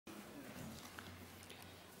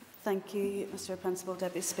Thank you, Mr. Principal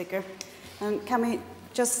Deputy Speaker. Can we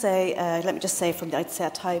just say, let me just say from the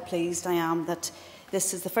outset how pleased I am that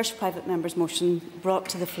this is the first private member's motion brought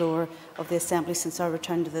to the floor of the Assembly since our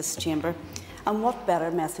return to this chamber. And what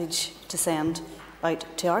better message to send out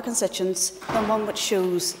to our constituents than one which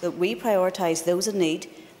shows that we prioritise those in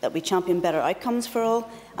need, that we champion better outcomes for all,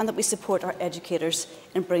 and that we support our educators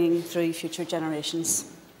in bringing through future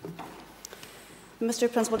generations.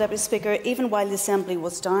 Mr. Principal Deputy Speaker, even while the Assembly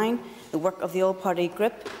was down, the work of the All-Party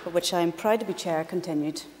Group, of which I am proud to be Chair,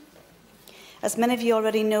 continued. As many of you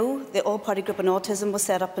already know, the All-Party Group on Autism was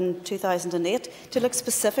set up in 2008 to look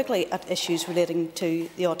specifically at issues relating to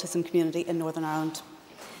the autism community in Northern Ireland.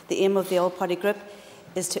 The aim of the All-Party Group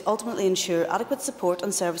is to ultimately ensure adequate support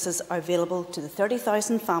and services are available to the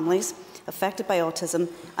 30,000 families affected by autism,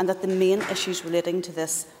 and that the main issues relating to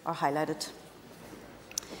this are highlighted.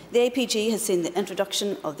 The APG has seen the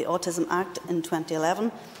introduction of the Autism Act in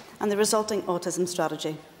 2011 and the resulting autism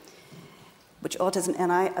strategy, which Autism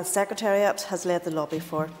NI as Secretariat has led the lobby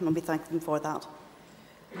for, and we thank them for that.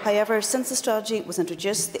 However, since the strategy was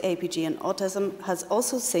introduced, the APG on autism has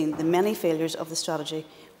also seen the many failures of the strategy,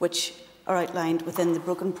 which are outlined within the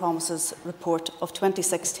Broken Promises report of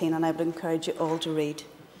 2016, and I would encourage you all to read.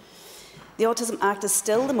 The Autism Act is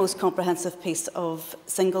still the most comprehensive piece of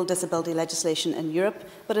single disability legislation in Europe,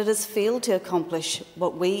 but it has failed to accomplish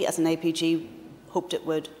what we as an APG hoped it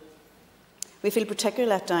would. We feel particularly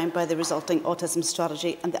let down by the resulting autism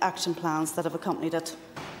strategy and the action plans that have accompanied it.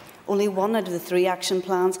 Only 1 out of the 3 action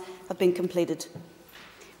plans have been completed,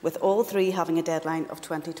 with all 3 having a deadline of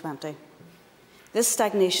 2020. This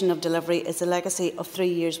stagnation of delivery is a legacy of 3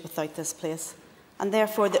 years without this place, and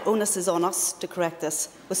therefore the onus is on us to correct this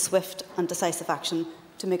with swift and decisive action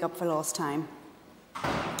to make up for lost time.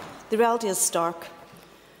 The reality is stark.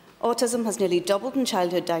 Autism has nearly doubled in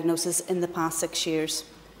childhood diagnosis in the past 6 years.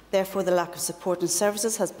 Therefore, the lack of support and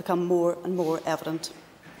services has become more and more evident.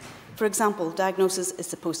 For example, diagnosis is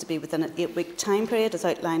supposed to be within an 8-week time period, as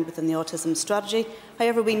outlined within the autism strategy.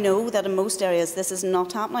 However, we know that in most areas this is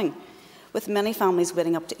not happening, with many families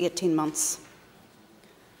waiting up to 18 months.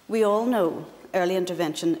 We all know early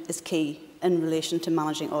intervention is key in relation to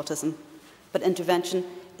managing autism, but intervention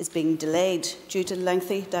is being delayed due to the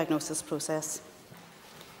lengthy diagnosis process.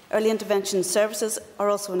 Early intervention services are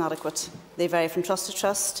also inadequate. They vary from trust to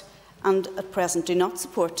trust and at present do not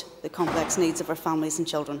support the complex needs of our families and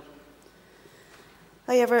children.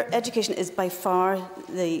 However, education is by far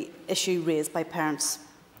the issue raised by parents,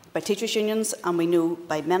 by teachers' unions, and we know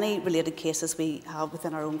by many related cases we have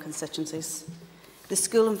within our own constituencies. The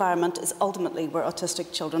school environment is ultimately where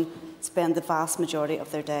autistic children spend the vast majority of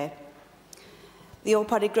their day. The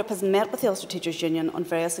All-Party Group has met with the Ulster Teachers' Union on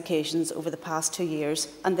various occasions over the past 2 years,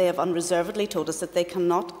 and they have unreservedly told us that they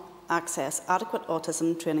cannot access adequate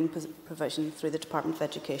autism training provision through the Department of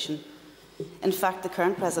Education. In fact, the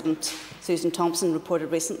current President, Susan Thompson, reported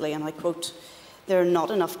recently, and I quote, "There are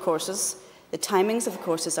not enough courses, the timings of the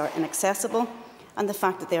courses are inaccessible, and the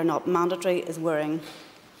fact that they are not mandatory is worrying.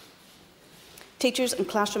 Teachers and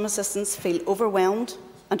classroom assistants feel overwhelmed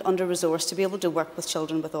and under-resourced to be able to work with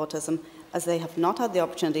children with autism, as they have not had the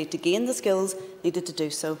opportunity to gain the skills needed to do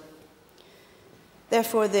so."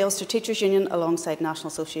 Therefore, the Ulster Teachers' Union, alongside National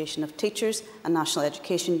Association of Teachers and National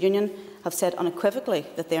Education Union, have said unequivocally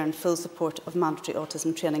that they are in full support of mandatory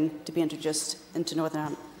autism training to be introduced into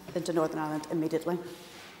Northern Ireland immediately.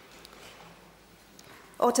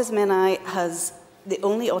 Autism NI has the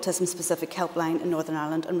only autism-specific helpline in Northern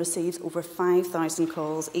Ireland and receives over 5,000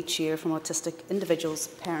 calls each year from autistic individuals,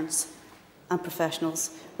 parents and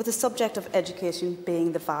professionals, with the subject of education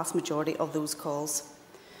being the vast majority of those calls.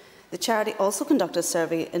 The charity also conducted a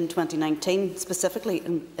survey in 2019, specifically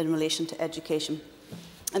in relation to education.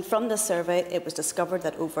 And from this survey, it was discovered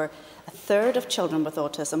that over a third of children with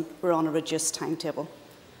autism were on a reduced timetable.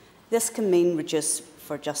 This can mean reduced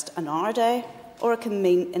for just an hour a day, or it can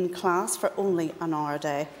mean in class for only an hour a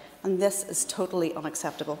day, and this is totally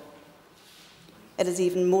unacceptable. It is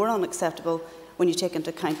even more unacceptable when you take into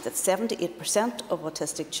account that 78% of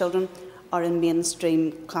autistic children are in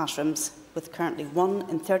mainstream classrooms, with currently 1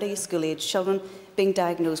 in 30 school-aged children being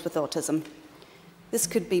diagnosed with autism. This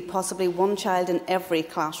could be possibly 1 child in every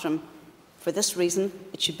classroom. For this reason,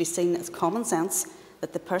 it should be seen as common sense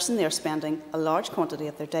that the person they are spending a large quantity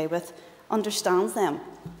of their day with understands them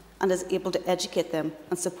and is able to educate them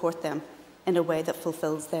and support them in a way that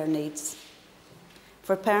fulfills their needs.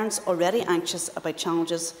 For parents already anxious about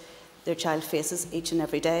challenges their child faces each and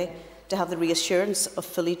every day, to have the reassurance of a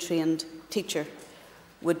fully trained teacher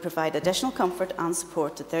would provide additional comfort and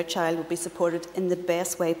support that their child would be supported in the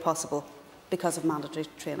best way possible because of mandatory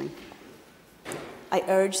training. I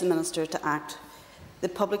urge the Minister to act. The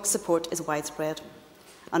public support is widespread.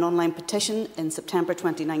 An online petition in September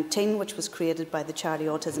 2019, which was created by the charity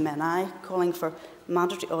Autism NI, calling for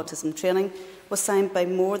mandatory autism training, was signed by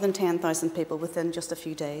more than 10,000 people within just a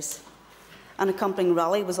few days. An accompanying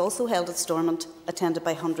rally was also held at Stormont, attended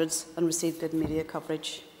by hundreds, and received good media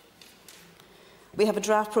coverage. We have a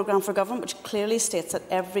draft programme for government which clearly states that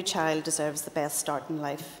every child deserves the best start in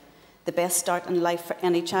life. The best start in life for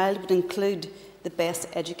any child would include the best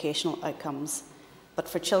educational outcomes. But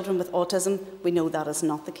for children with autism, we know that is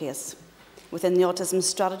not the case. Within the autism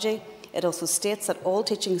strategy, it also states that all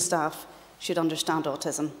teaching staff should understand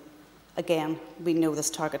autism. Again, we know this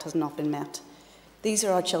target has not been met. These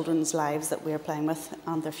are our children's lives that we are playing with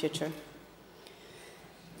and their future.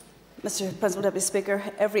 Mr. Principal Deputy Speaker,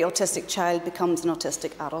 every autistic child becomes an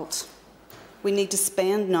autistic adult. We need to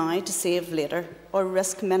spend now to save later, or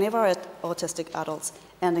risk many of our autistic adults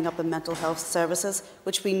ending up in mental health services,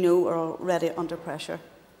 which we know are already under pressure.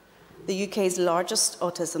 The UK's largest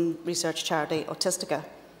autism research charity, Autistica,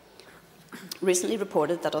 recently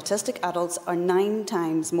reported that autistic adults are 9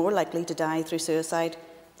 times more likely to die through suicide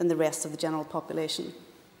than the rest of the general population.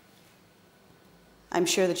 I'm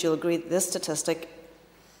sure that you'll agree that this statistic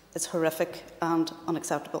is horrific and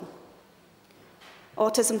unacceptable.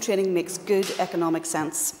 Autism training makes good economic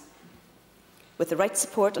sense. With the right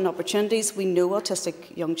support and opportunities, we know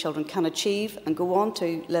autistic young children can achieve and go on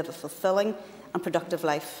to live a fulfilling and productive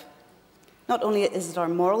life. Not only is it our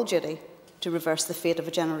moral duty to reverse the fate of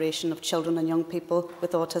a generation of children and young people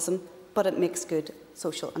with autism, but it makes good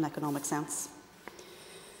social and economic sense.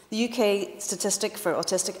 The UK statistic for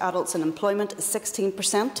autistic adults in employment is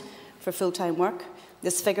 16% for full-time work.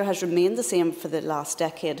 This figure has remained the same for the last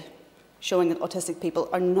decade, showing that autistic people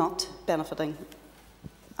are not benefiting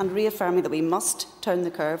and reaffirming that we must turn the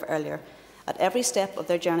curve earlier at every step of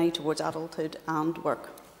their journey towards adulthood and work.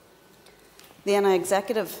 The NI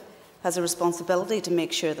Executive has a responsibility to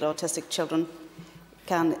make sure that autistic children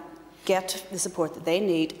can get the support that they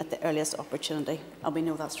need at the earliest opportunity, and we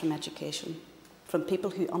know that's from education, from people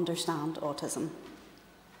who understand autism.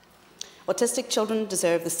 Autistic children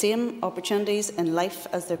deserve the same opportunities in life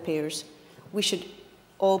as their peers. We should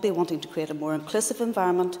all be wanting to create a more inclusive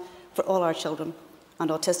environment for all our children, and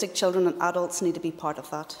autistic children and adults need to be part of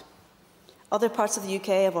that. Other parts of the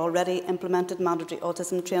UK have already implemented mandatory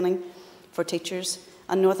autism training for teachers,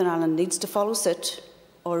 and Northern Ireland needs to follow suit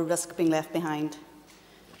or risk being left behind.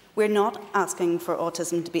 We're not asking for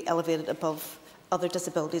autism to be elevated above other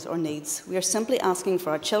disabilities or needs. We are simply asking for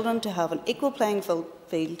our children to have an equal playing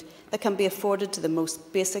field that can be afforded to the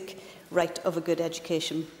most basic right of a good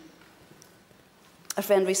education. A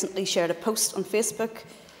friend recently shared a post on Facebook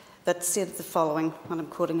that stated the following, and I'm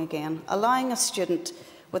quoting again: allowing a student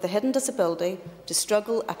with a hidden disability to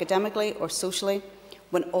struggle academically or socially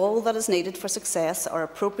when all that is needed for success are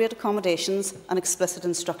appropriate accommodations and explicit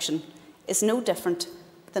instruction is no different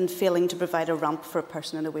than failing to provide a ramp for a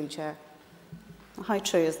person in a wheelchair. How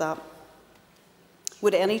true is that?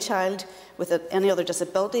 Would any child with any other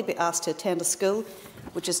disability be asked to attend a school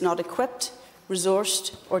which is not equipped,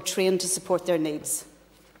 resourced or trained to support their needs?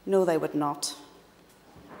 No, they would not.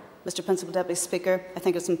 Mr. Principal Deputy Speaker, I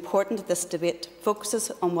think it's important that this debate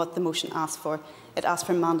focuses on what the motion asks for. It asks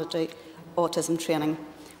for mandatory autism training.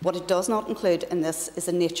 What it does not include in this is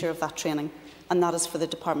the nature of that training, and that is for the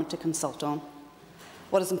Department to consult on.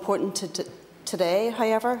 What is important today,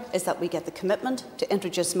 however, is that we get the commitment to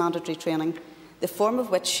introduce mandatory training, the form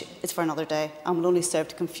of which is for another day and will only serve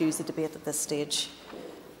to confuse the debate at this stage.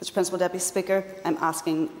 Mr. Principal Deputy Speaker, I am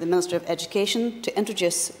asking the Minister of Education to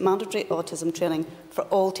introduce mandatory autism training for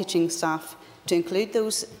all teaching staff, to include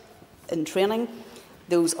those in training,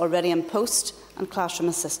 those already in post and classroom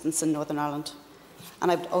assistants in Northern Ireland.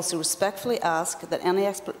 And I would also respectfully ask that any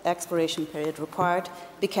expiration period required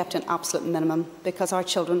be kept to an absolute minimum, because our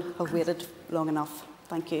children have waited long enough.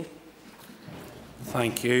 Thank you.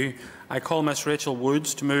 Thank you. I call Ms Rachel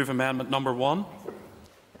Woods to move amendment number 1.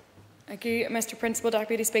 Thank you. Mr. Principal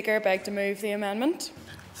Deputy Speaker, I beg to move the amendment.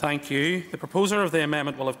 Thank you. The proposer of the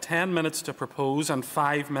amendment will have 10 minutes to propose and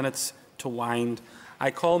 5 minutes to wind.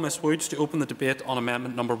 I call Ms Woods to open the debate on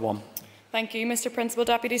amendment number 1. Thank you, Mr. Principal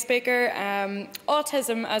Deputy Speaker.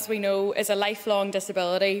 Autism, as we know, is a lifelong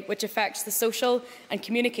disability which affects the social and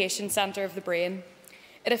communication centre of the brain.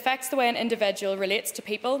 It affects the way an individual relates to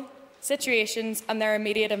people, situations and their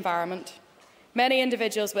immediate environment. Many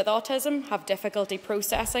individuals with autism have difficulty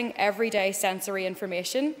processing everyday sensory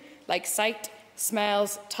information like sight,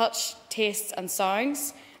 smells, touch, tastes and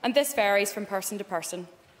sounds, and this varies from person to person.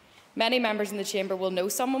 Many members in the Chamber will know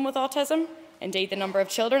someone with autism, Indeed, the number of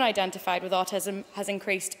children identified with autism has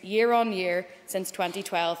increased year on year since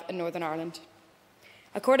 2012 in Northern Ireland.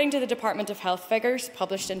 According to the Department of Health figures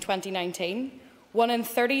published in 2019, 1 in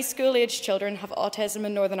 30 school-aged children have autism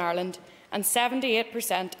in Northern Ireland, and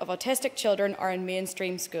 78% of autistic children are in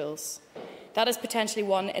mainstream schools. That is potentially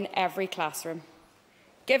 1 in every classroom.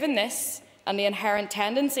 Given this, and the inherent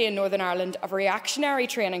tendency in Northern Ireland of reactionary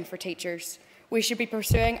training for teachers, we should be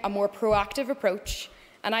pursuing a more proactive approach,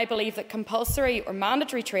 and I believe that compulsory or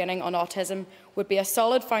mandatory training on autism would be a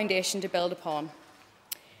solid foundation to build upon.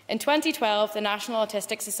 In 2012, the National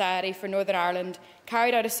Autistic Society for Northern Ireland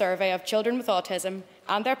carried out a survey of children with autism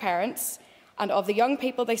and their parents, and of the young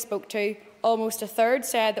people they spoke to, almost a third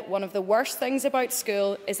said that one of the worst things about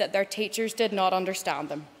school is that their teachers did not understand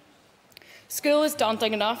them. School is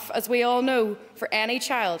daunting enough, as we all know, for any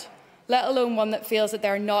child, let alone one that feels that they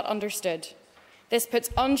are not understood. This puts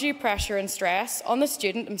undue pressure and stress on the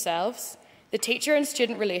student themselves, the teacher and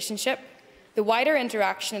student relationship, the wider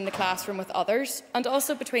interaction in the classroom with others, and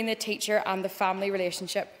also between the teacher and the family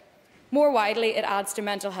relationship. More widely, it adds to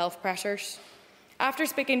mental health pressures. After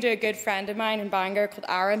speaking to a good friend of mine in Bangor called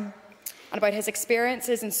Aaron, and about his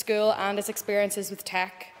experiences in school and his experiences with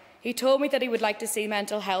tech, he told me that he would like to see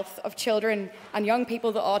mental health of children and young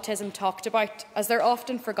people with autism talked about, as they're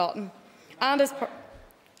often forgotten. And as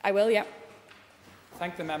I will, yeah.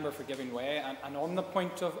 Thank the member for giving way. And on the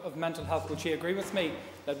point of mental health, would she agree with me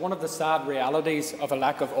that one of the sad realities of a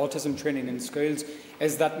lack of autism training in schools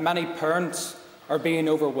is that many parents are being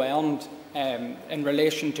overwhelmed in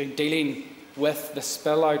relation to dealing with the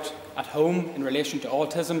spill out at home in relation to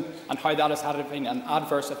autism, and how that has had an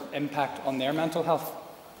adverse impact on their mental health?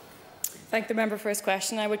 Thank the member for his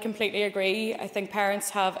question. I would completely agree. I think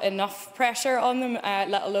parents have enough pressure on them,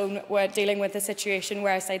 let alone dealing with a situation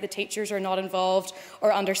where I say the teachers are not involved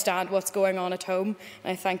or understand what's going on at home.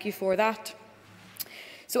 And I thank you for that.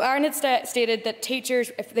 So Aaron had stated that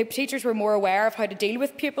if the teachers were more aware of how to deal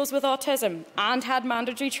with pupils with autism and had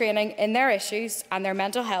mandatory training in their issues, and their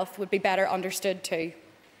mental health would be better understood too.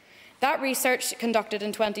 That research conducted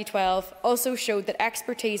in 2012 also showed that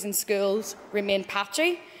expertise in schools remained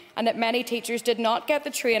patchy, and that many teachers did not get the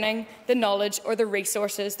training, the knowledge or the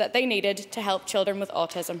resources that they needed to help children with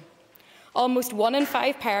autism. Almost 1 in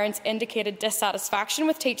 5 parents indicated dissatisfaction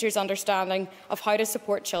with teachers' understanding of how to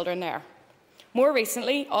support children there. More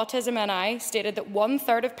recently, Autism NI stated that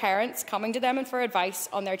 1/3 of parents coming to them for advice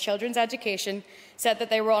on their children's education said that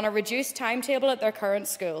they were on a reduced timetable at their current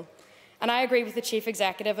school. And I agree with the Chief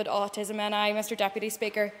Executive at Autism NI, Mr Deputy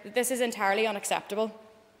Speaker, that this is entirely unacceptable.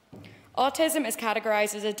 Autism is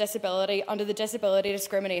categorised as a disability under the Disability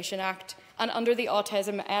Discrimination Act and under the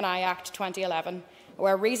Autism NI Act 2011,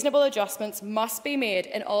 where reasonable adjustments must be made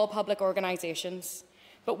in all public organisations.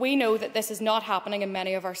 But we know that this is not happening in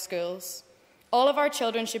many of our schools. All of our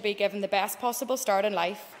children should be given the best possible start in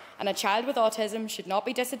life, and a child with autism should not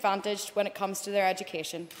be disadvantaged when it comes to their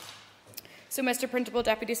education. So, Mr Principal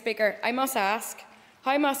Deputy Speaker, I must ask,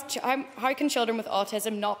 how can children with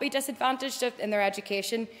autism not be disadvantaged in their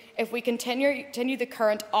education if we continue the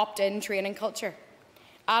current opt-in training culture?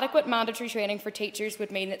 Adequate mandatory training for teachers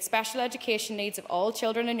would mean that special education needs of all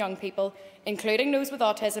children and young people, including those with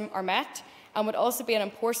autism, are met, and would also be an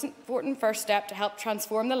important first step to help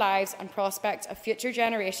transform the lives and prospects of future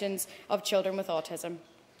generations of children with autism.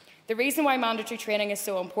 The reason why mandatory training is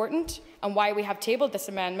so important and why we have tabled this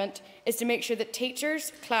amendment is to make sure that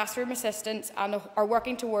teachers, classroom assistants are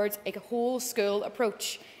working towards a whole school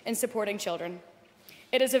approach in supporting children.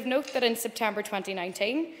 It is of note that in September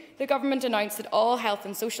 2019, the Government announced that all health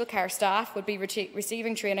and social care staff would be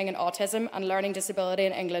receiving training in autism and learning disability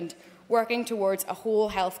in England, working towards a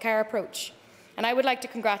whole healthcare approach. And I would like to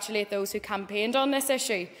congratulate those who campaigned on this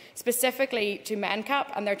issue, specifically to MENCAP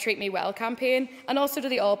and their Treat Me Well campaign, and also to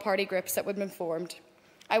the all-party groups that would have been formed.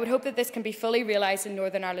 I would hope that this can be fully realised in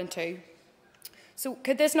Northern Ireland too. So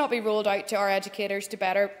could this not be rolled out to our educators to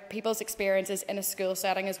better people's experiences in a school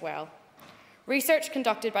setting as well? Research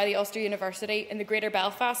conducted by the Ulster University in the Greater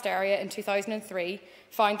Belfast area in 2003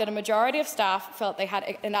 found that a majority of staff felt they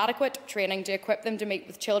had inadequate training to equip them to meet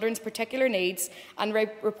with children's particular needs, and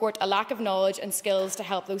report a lack of knowledge and skills to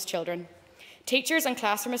help those children. Teachers and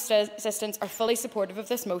classroom assistants are fully supportive of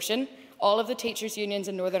this motion. All of the teachers' unions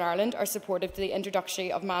in Northern Ireland are supportive to the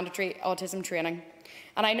introduction of mandatory autism training.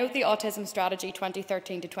 And I note the Autism Strategy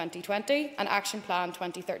 2013 to 2020 and Action Plan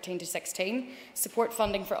 2013 to 16 support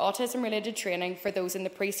funding for autism-related training for those in the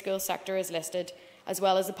preschool sector as listed, as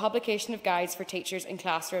well as the publication of guides for teachers in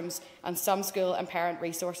classrooms and some school and parent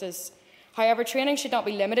resources. However, training should not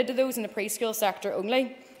be limited to those in the preschool sector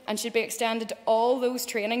only, and should be extended to all those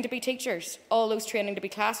training to be teachers, all those training to be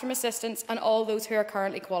classroom assistants, and all those who are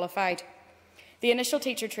currently qualified. The initial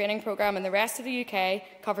teacher training programme in the rest of the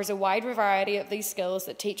UK covers a wide variety of these skills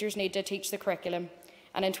that teachers need to teach the curriculum.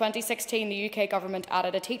 And in 2016, the UK Government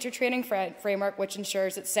added a teacher training framework which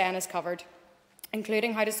ensures that SEN is covered,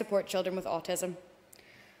 including how to support children with autism.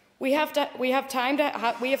 We have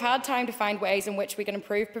had time to find ways in which we can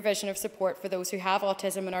improve provision of support for those who have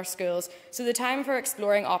autism in our schools, so the time for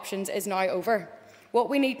exploring options is now over. What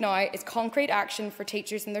we need now is concrete action for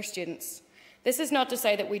teachers and their students. This is not to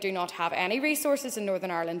say that we do not have any resources in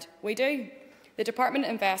Northern Ireland. We do. The Department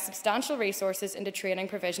invests substantial resources into training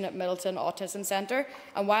provision at Middleton Autism Centre,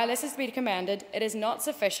 and while this is to be commended, it is not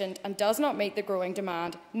sufficient and does not meet the growing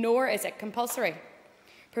demand, nor is it compulsory.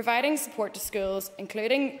 Providing support to schools,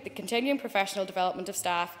 including the continuing professional development of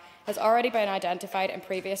staff, has already been identified in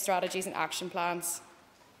previous strategies and action plans.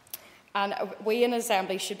 And we in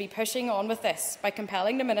Assembly should be pushing on with this by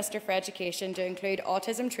compelling the Minister for Education to include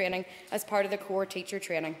autism training as part of the core teacher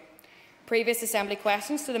training. Previous Assembly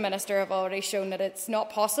questions to the Minister have already shown that it's not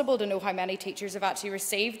possible to know how many teachers have actually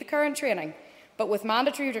received the current training. But with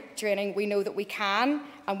mandatory training, we know that we can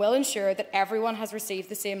and will ensure that everyone has received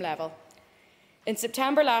the same level. In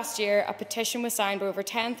September last year, a petition was signed by over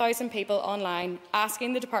 10,000 people online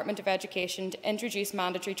asking the Department of Education to introduce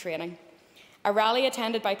mandatory training. A rally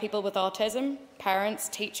attended by people with autism, parents,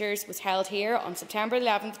 teachers was held here on September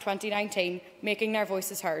 11, 2019, making their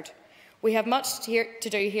voices heard. We have much to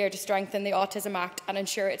do here to strengthen the Autism Act and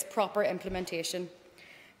ensure its proper implementation.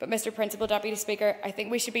 But, Mr Principal Deputy Speaker, I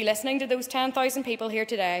think we should be listening to those 10,000 people here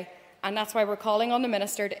today, and that's why we're calling on the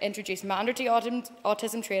Minister to introduce mandatory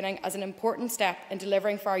autism training as an important step in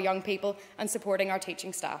delivering for our young people and supporting our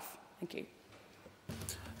teaching staff. Thank you.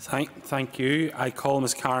 Thank you. I call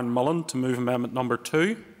Ms Karen Mullen to move amendment number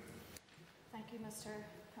 2. Thank you, Mr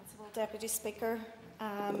Principal Deputy Speaker.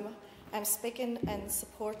 I'm speaking in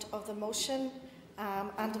support of the motion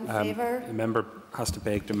and in favour. The member has to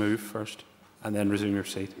beg to move first and then resume your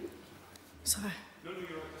seat. Sorry.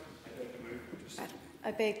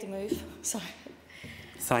 I beg to move. Sorry.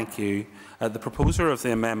 Thank you. The proposer of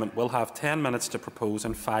the amendment will have 10 minutes to propose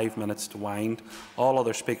and 5 minutes to wind. All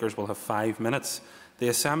other speakers will have 5 minutes. The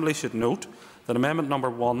Assembly should note that Amendment number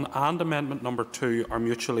 1 and Amendment number 2 are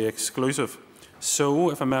mutually exclusive. So,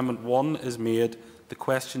 if Amendment 1 is made, the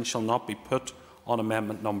question shall not be put on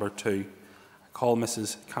Amendment number 2. I call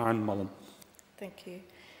Mrs Karen Mullen. Thank you.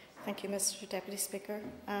 Thank you, Mr Deputy Speaker.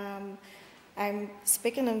 I'm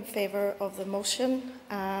speaking in favour of the motion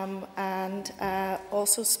and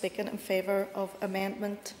also speaking in favour of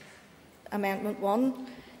Amendment 1.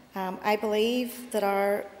 I believe that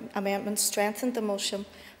our amendment strengthened the motion,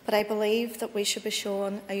 but I believe that we should be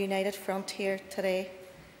shown a united front here today.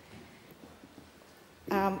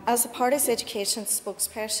 As the party's education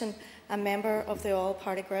spokesperson and member of the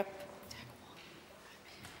All-Party Group,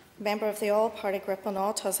 on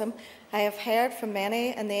autism, I have heard from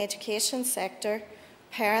many in the education sector,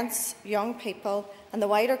 parents, young people and the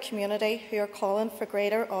wider community who are calling for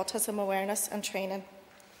greater autism awareness and training.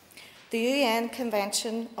 The UN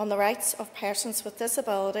Convention on the Rights of Persons with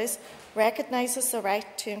Disabilities recognises the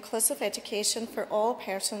right to inclusive education for all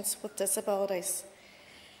persons with disabilities.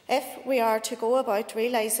 If we are to go about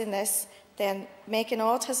realising this, then making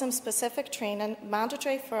autism-specific training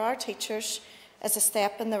mandatory for our teachers is a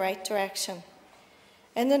step in the right direction.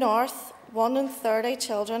 In the North, 1 in 30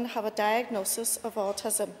 children have a diagnosis of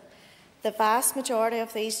autism. The vast majority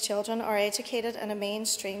of these children are educated in a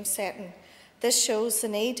mainstream setting. This shows the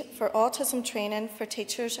need for autism training for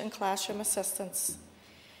teachers and classroom assistants.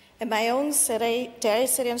 In my own city, Derry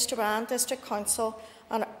City and Strabane District Council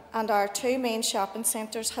and our 2 main shopping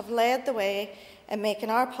centres have led the way in making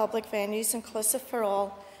our public venues inclusive for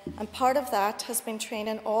all, and part of that has been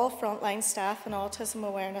training all frontline staff in autism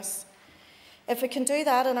awareness. If we can do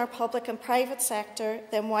that in our public and private sector,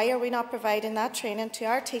 then why are we not providing that training to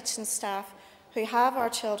our teaching staff who have our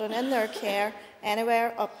children in their care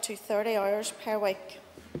anywhere up to 30 hours per week?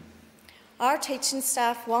 Our teaching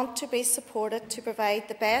staff want to be supported to provide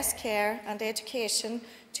the best care and education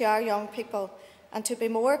to our young people and to be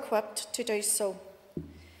more equipped to do so.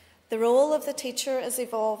 The role of the teacher is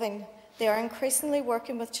evolving. They are increasingly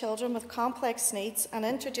working with children with complex needs, and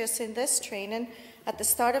introducing this training at the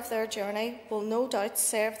start of their journey will no doubt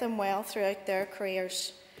serve them well throughout their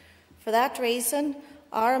careers. For that reason,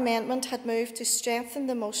 our amendment had moved to strengthen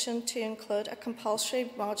the motion to include a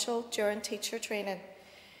compulsory module during teacher training.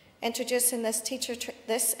 Introducing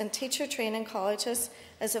this in teacher training colleges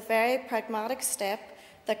is a very pragmatic step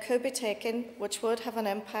that could be taken, which would have an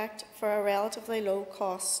impact for a relatively low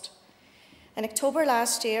cost. In October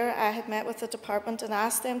last year, I had met with the department and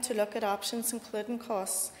asked them to look at options including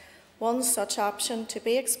costs. One such option to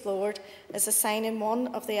be explored is assigning one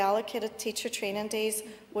of the allocated teacher training days,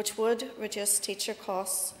 which would reduce teacher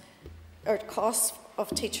costs of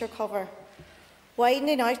teacher cover.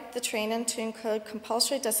 Widening out the training to include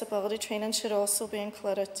compulsory disability training should also be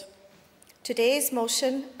included. Today's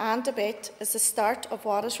motion and debate is the start of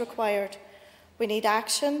what is required. We need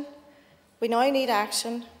action. We now need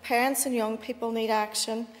action. Parents and young people need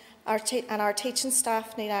action, and our teaching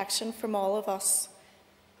staff need action from all of us.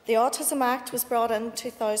 The Autism Act was brought in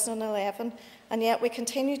 2011, and yet we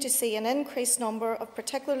continue to see an increased number of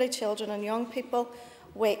particularly children and young people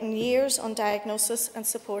waiting years on diagnosis and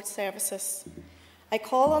support services. I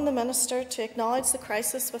call on the Minister to acknowledge the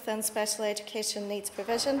crisis within special education needs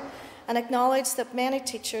provision and acknowledge that many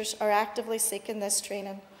teachers are actively seeking this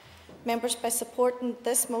training. Members, by supporting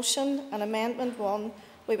this motion and Amendment 1,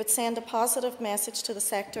 we would send a positive message to the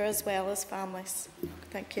sector as well as families.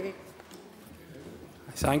 Thank you.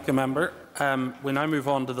 I thank the member. We now move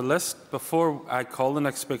on to the list. Before I call the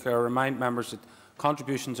next speaker, I remind members that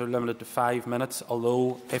contributions are limited to 5 minutes,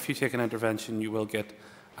 although if you take an intervention you will get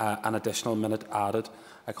an additional minute added.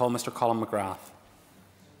 I call Mr Colin McGrath.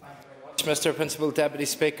 Mr Principal Deputy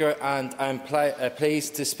Speaker, and I am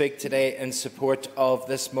pleased to speak today in support of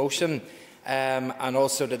this motion and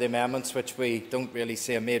also to the amendments, which we don't really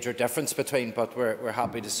see a major difference between, but we're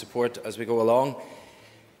happy to support as we go along.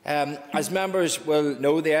 As members will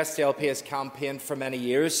know, the SDLP has campaigned for many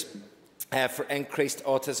years for increased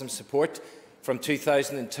autism support, from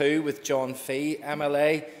 2002 with John Fee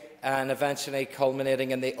MLA, and eventually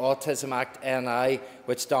culminating in the Autism Act NI,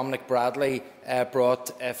 which Dominic Bradley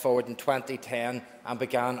brought forward in 2010 and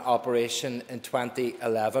began operation in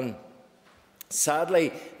 2011.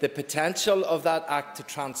 Sadly, the potential of that Act to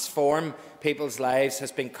transform people's lives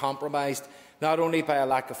has been compromised, not only by a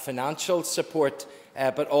lack of financial support,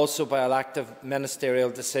 but also by a lack of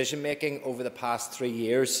ministerial decision-making over the past 3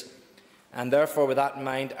 years. And therefore, with that in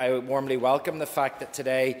mind, I warmly welcome the fact that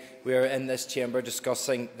today we are in this chamber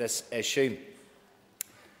discussing this issue.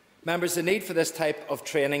 Members, the need for this type of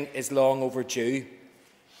training is long overdue.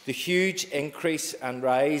 The huge increase and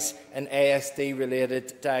rise in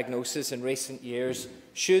ASD-related diagnosis in recent years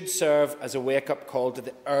should serve as a wake-up call to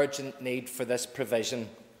the urgent need for this provision.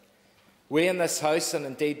 We in this House, and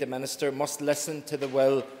indeed the Minister, must listen to the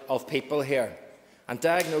will of people here. And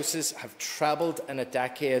diagnoses have trebled in a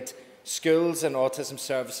decade. Schools and autism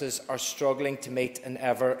services are struggling to meet an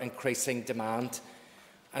ever-increasing demand.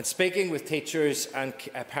 And speaking with teachers and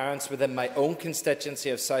parents within my own constituency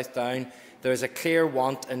of South Down, there is a clear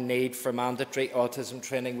want and need for mandatory autism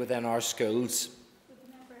training within our schools.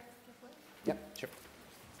 Yep, sure.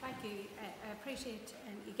 Thank you. I appreciate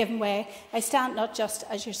you giving way. I stand not just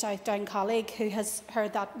as your South Down colleague who has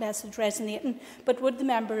heard that message resonating, but would the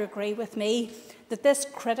member agree with me that this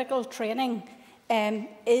critical training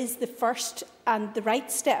is the first and the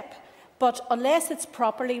right step? But unless it's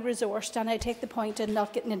properly resourced, and I take the point in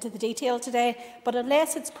not getting into the detail today, but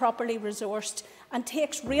unless it's properly resourced and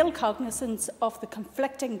takes real cognizance of the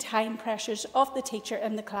conflicting time pressures of the teacher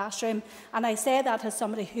in the classroom, and I say that as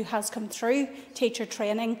somebody who has come through teacher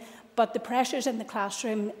training, but the pressures in the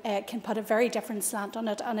classroom can put a very different slant on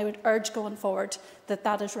it, and I would urge going forward that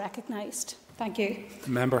that is recognised. Thank you. The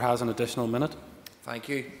member has an additional minute. Thank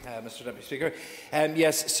you, Mr Deputy Speaker.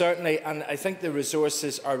 Yes, certainly, and I think the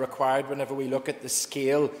resources are required whenever we look at the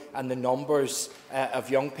scale and the numbers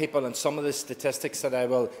of young people, and some of the statistics that I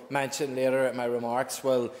will mention later in my remarks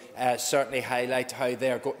will certainly highlight how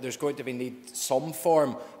there's going to be need some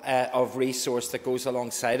form of resource that goes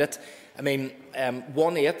alongside it. I mean,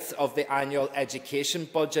 1/8 of the annual education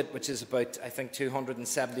budget, which is about, I think,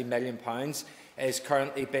 £270 million, is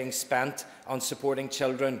currently being spent on supporting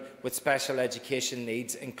children with special education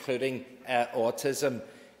needs, including autism.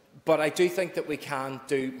 But I do think that we can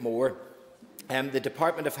do more. The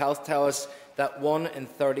Department of Health tells us that 1 in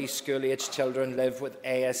 30 school-aged children live with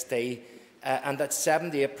ASD, and that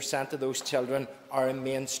 78% of those children are in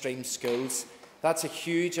mainstream schools. That's a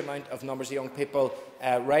huge amount of numbers of young people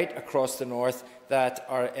right across the north that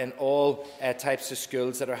are in all types of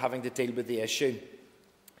schools that are having to deal with the issue.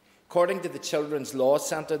 According to the Children's Law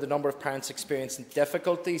Centre, the number of parents experiencing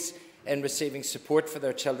difficulties in receiving support for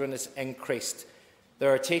their children has increased.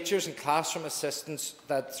 There are teachers and classroom assistants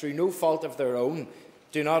that, through no fault of their own,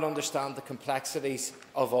 do not understand the complexities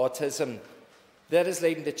of autism. That is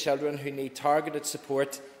leading to children who need targeted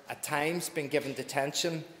support, at times being given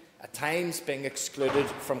detention, at times being excluded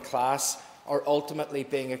from class, or ultimately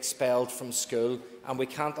being expelled from school, and we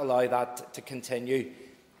can't allow that to continue.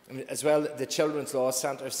 As well, the Children's Law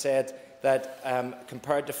Centre said that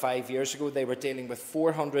compared to 5 years ago, they were dealing with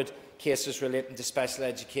 400 cases relating to special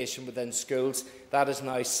education within schools. That is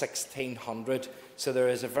now 1,600. So there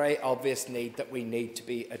is a very obvious need that we need to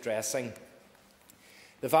be addressing.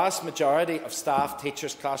 The vast majority of staff,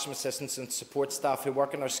 teachers, classroom assistants and support staff who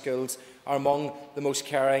work in our schools are among the most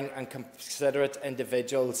caring and considerate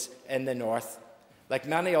individuals in the North. Like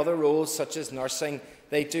many other roles, such as nursing,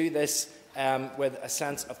 they do this with a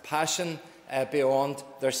sense of passion beyond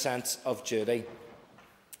their sense of duty.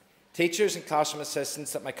 Teachers and classroom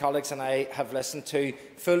assistants that my colleagues and I have listened to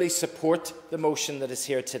fully support the motion that is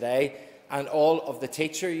here today, and all of the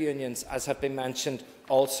teacher unions, as have been mentioned,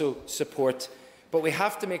 also support. But we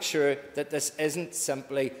have to make sure that this isn't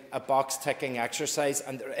simply a box-ticking exercise,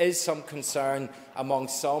 and there is some concern among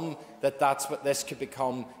some that that's what this could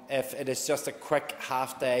become if it is just a quick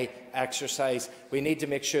half-day exercise. We need to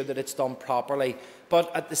make sure that it's done properly.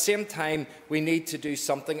 But at the same time, we need to do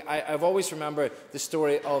something. I've always remembered the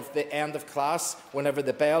story of the end of class. Whenever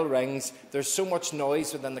the bell rings, there's so much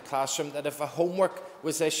noise within the classroom that if a homework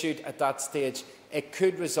was issued at that stage, it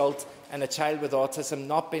could result in a child with autism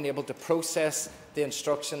not being able to process the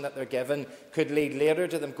instruction that they're given, could lead later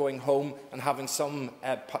to them going home and having some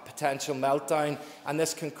potential meltdown, and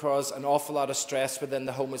this can cause an awful lot of stress within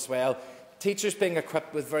the home as well. Teachers being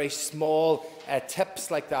equipped with very small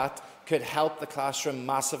tips like that could help the classroom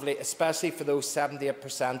massively, especially for those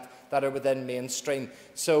 78% that are within mainstream.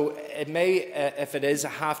 So it may, if it is a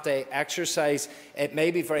half-day exercise, it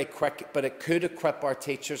may be very quick, but it could equip our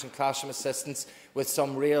teachers and classroom assistants with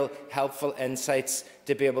some real helpful insights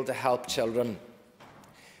to be able to help children.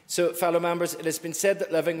 So, fellow members, it has been said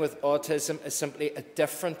that living with autism is simply a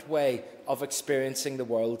different way of experiencing the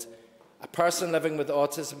world. A person living with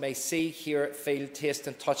autism may see, hear, feel, taste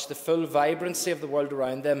and touch the full vibrancy of the world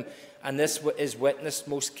around them, and this is witnessed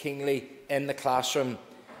most keenly in the classroom.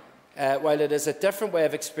 While it is a different way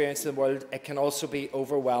of experiencing the world, it can also be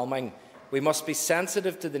overwhelming. We must be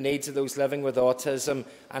sensitive to the needs of those living with autism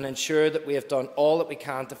and ensure that we have done all that we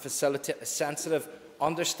can to facilitate a sensitive,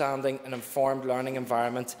 understanding and informed learning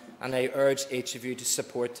environment, and I urge each of you to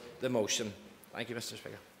support the motion. Thank you, Mr.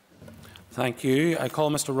 Speaker. Thank you. I call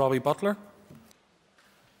Mr. Robbie Butler.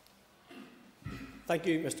 Thank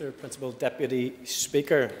you, Mr. Principal Deputy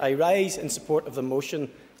Speaker. I rise in support of the motion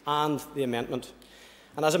and the amendment.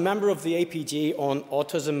 And as a member of the APG on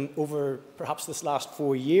autism over perhaps this last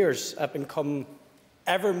 4 years, I've become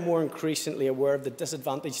ever more increasingly aware of the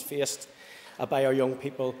disadvantage faced by our young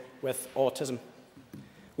people with autism.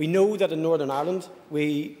 We know that in Northern Ireland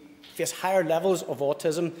we face higher levels of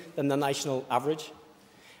autism than the national average.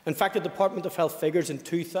 In fact, the Department of Health figures in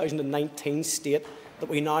 2019 state that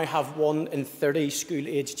we now have 1 in 30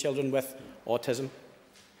 school-aged children with autism.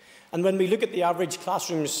 And when we look at the average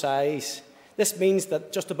classroom size, this means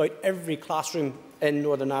that just about every classroom in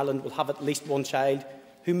Northern Ireland will have at least one child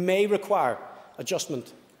who may require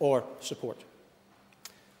adjustment or support.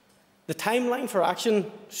 The timeline for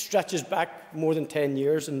action stretches back more than 10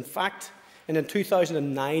 years. In fact, in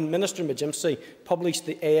 2009, Minister McGimpsey published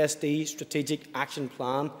the ASD Strategic Action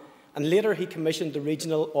Plan, and later he commissioned the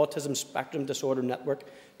Regional Autism Spectrum Disorder Network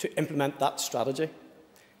to implement that strategy.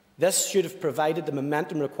 This should have provided the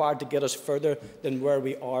momentum required to get us further than where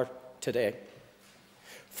we are today.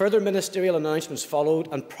 Further ministerial announcements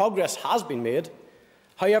followed and progress has been made.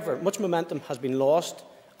 However, much momentum has been lost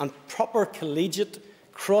and proper collegiate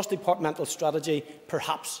cross-departmental strategy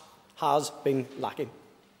perhaps has been lacking.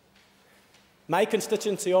 My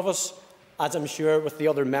constituency office, as I'm sure with the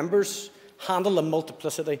other members, handle a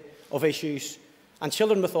multiplicity of issues, and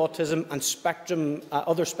children with autism and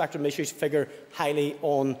other spectrum issues figure highly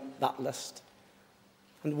on that list.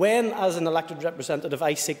 And when, as an elected representative,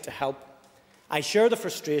 I seek to help, I share the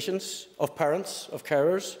frustrations of parents, of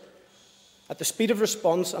carers, at the speed of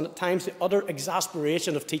response and at times the utter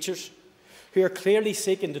exasperation of teachers who are clearly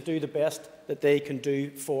seeking to do the best that they can do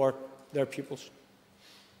for their pupils.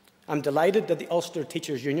 I'm delighted that the Ulster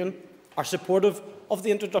Teachers Union are supportive of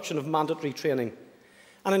the introduction of mandatory training.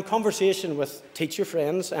 And in conversation with teacher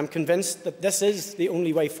friends, I'm convinced that this is the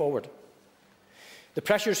only way forward. The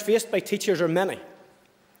pressures faced by teachers are many,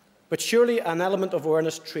 but surely an element of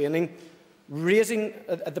awareness training, raising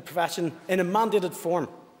the profession in a mandated form,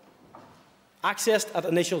 accessed at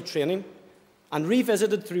initial training, and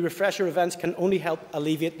revisited through refresher events can only help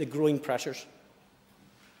alleviate the growing pressures.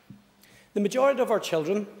 The majority of our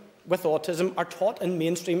children with autism are taught in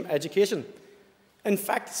mainstream education. In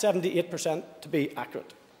fact, 78% to be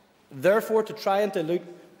accurate. Therefore, to try and dilute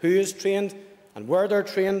who is trained and where they're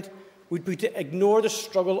trained would be to ignore the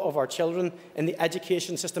struggle of our children in the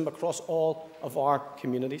education system across all of our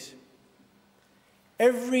communities.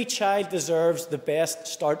 Every child deserves the best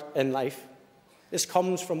start in life. This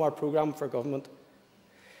comes from our programme for government.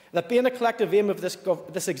 That being a collective aim of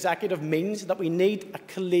this executive means that we need a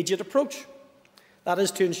collegiate approach. That is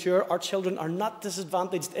to ensure our children are not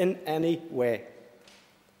disadvantaged in any way.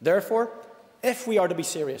 Therefore, if we are to be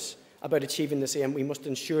serious about achieving this aim, we must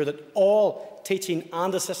ensure that all teaching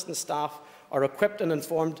and assistant staff are equipped and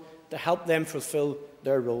informed to help them fulfil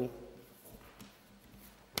their role.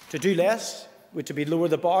 To do less would to be lower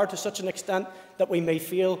the bar to such an extent that we may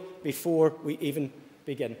fail before we even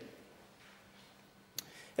begin.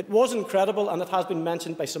 It was incredible, and it has been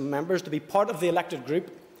mentioned by some members, to be part of the elected group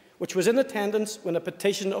which was in attendance when a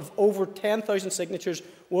petition of over 10,000 signatures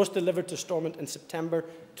was delivered to Stormont in September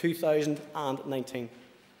 2019.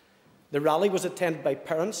 The rally was attended by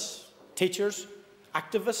parents, teachers,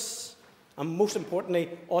 activists, and most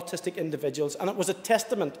importantly, autistic individuals, and it was a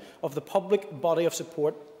testament of the public body of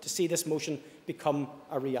support to see this motion become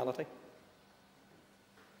a reality.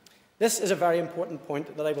 This is a very important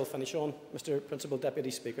point that I will finish on, Mr. Principal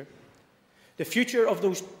Deputy Speaker. The future of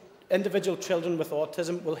those individual children with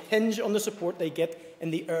autism will hinge on the support they get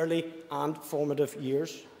in the early and formative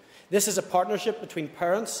years. This is a partnership between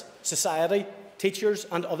parents, society, teachers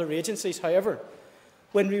and other agencies. However,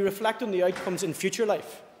 when we reflect on the outcomes in future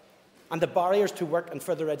life and the barriers to work and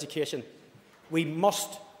further education, we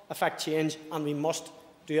must effect change, and we must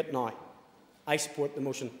do it now. I support the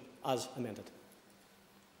motion as amended.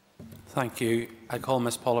 Thank you. I call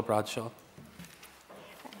Ms Paula Bradshaw.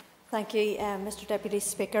 Thank you, Mr Deputy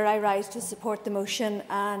Speaker. I rise to support the motion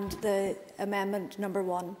and the amendment number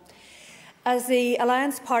 1. As the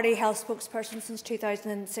Alliance Party Health spokesperson since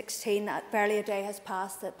 2016, barely a day has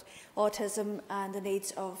passed that autism and the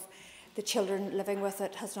needs of the children living with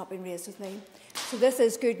it has not been raised with me. So this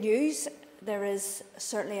is good news. There is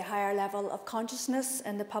certainly a higher level of consciousness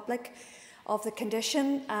in the public of the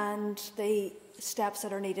condition and the steps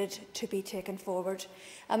that are needed to be taken forward.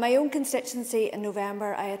 In my own constituency in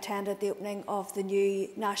November, I attended the opening of the new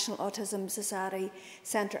National Autism Society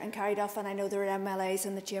Centre in Carryduff, and I know there are MLAs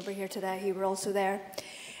in the chamber here today who were also there.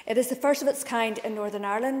 It is the first of its kind in Northern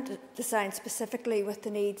Ireland, designed specifically with the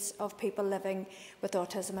needs of people living with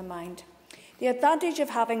autism in mind. The advantage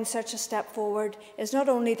of having such a step forward is not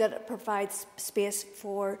only that it provides space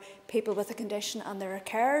for people with a condition and their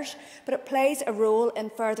carers, but it plays a role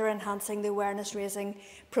in further enhancing the awareness-raising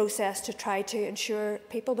process to try to ensure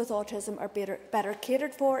people with autism are better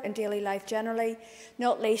catered for in daily life generally,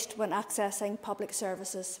 not least when accessing public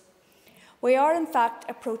services. We are in fact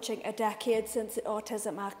approaching a decade since the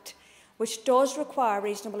Autism Act, which does require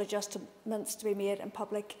reasonable adjustments to be made in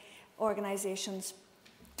public organisations.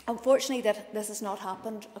 Unfortunately, this has not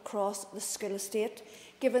happened across the school estate,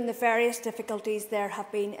 given the various difficulties there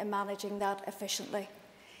have been in managing that efficiently.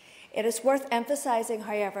 It is worth emphasising,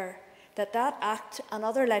 however, that that Act and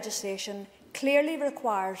other legislation clearly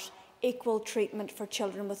requires equal treatment for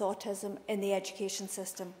children with autism in the education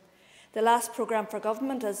system. The last programme for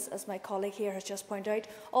government, as my colleague here has just pointed out,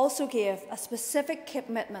 also gave a specific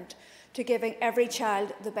commitment to giving every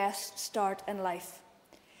child the best start in life.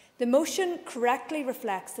 The motion correctly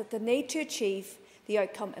reflects that the need to achieve the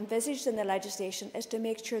outcome envisaged in the legislation is to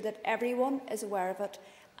make sure that everyone is aware of it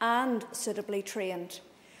and suitably trained.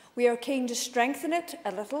 We are keen to strengthen it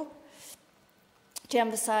a little, to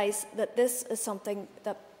emphasise that this is something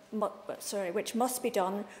that which must be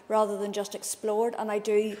done rather than just explored, and I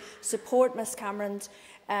do support Ms Cameron's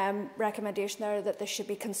recommendation there that this should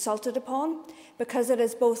be consulted upon, because it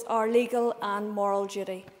is both our legal and moral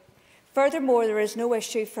duty. Furthermore, there is no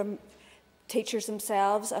issue from teachers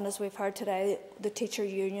themselves, and as we've heard today, the teacher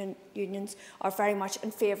unions are very much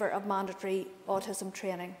in favour of mandatory autism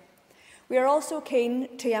training. We are also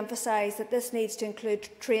keen to emphasise that this needs to include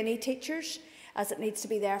trainee teachers, as it needs to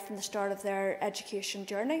be there from the start of their education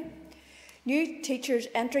journey. New teachers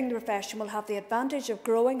entering the profession will have the advantage of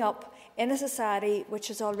growing up in a society which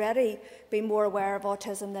has already been more aware of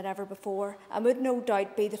autism than ever before, and would no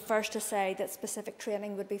doubt be the first to say that specific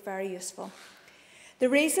training would be very useful. The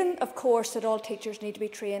reason, of course, that all teachers need to be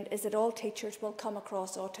trained is that all teachers will come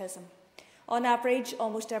across autism. On average,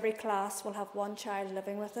 almost every class will have one child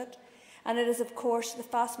living with it, and it is, of course, the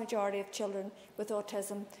vast majority of children with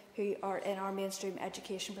autism who are in our mainstream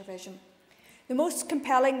education provision. The most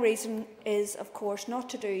compelling reason is, of course, not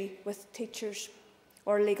to do with teachers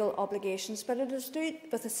or legal obligations, but it is to do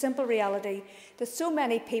with the simple reality that so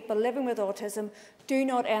many people living with autism do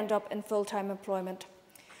not end up in full-time employment,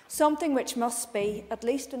 something which must be, at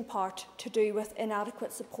least in part, to do with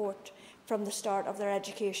inadequate support from the start of their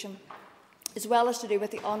education, as well as to do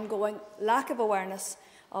with the ongoing lack of awareness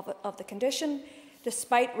of the condition,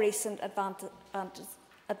 despite recent advances.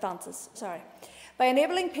 By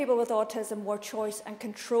enabling people with autism more choice and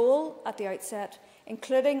control at the outset,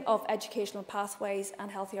 including of educational pathways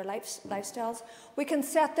and healthier lifestyles, we can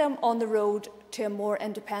set them on the road to a more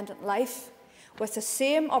independent life with the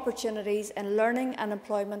same opportunities in learning and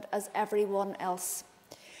employment as everyone else.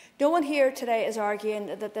 No one here today is arguing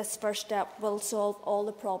that this first step will solve all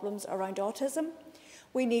the problems around autism.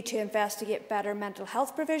 We need to investigate better mental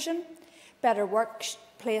health provision, better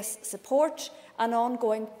workplace support and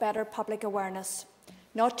ongoing better public awareness,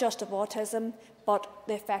 not just of autism, but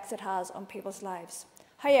the effects it has on people's lives.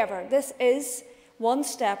 However, this is one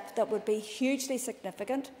step that would be hugely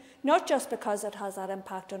significant, not just because it has that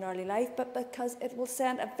impact on early life, but because it will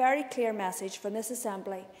send a very clear message from this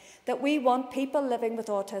Assembly that we want people living with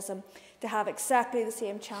autism to have exactly the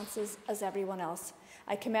same chances as everyone else.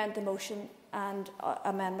 I commend the motion and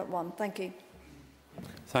Amendment 1. Thank you.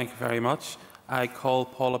 Thank you very much. I call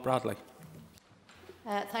Paula Bradley.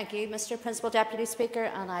 Thank you, Mr Principal Deputy Speaker,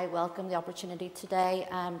 and I welcome the opportunity today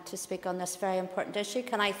to speak on this very important issue.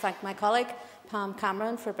 Can I thank my colleague, Pam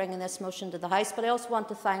Cameron, for bringing this motion to the House, but I also want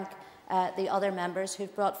to thank the other members who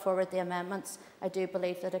have brought forward the amendments. I do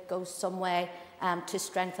believe that it goes some way to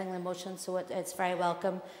strengthening the motion, so it's very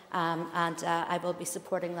welcome, and I will be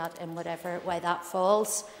supporting that in whatever way that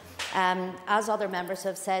falls. As other members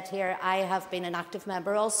have said here, I have been an active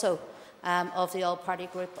member also of the all-party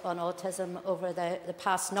group on autism over the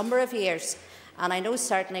past number of years. And I know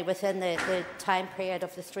certainly within the time period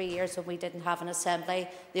of the 3 years when we didn't have an assembly,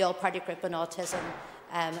 the all-party group on autism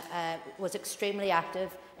was extremely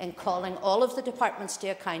active in calling all of the departments to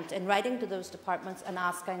account, in writing to those departments and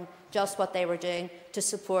asking just what they were doing to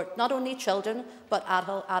support not only children but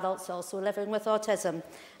adults also living with autism.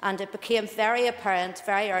 And it became very apparent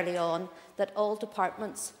very early on that all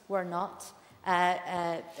departments were not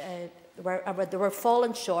they were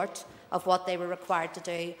falling short of what they were required to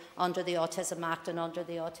do under the Autism Act and under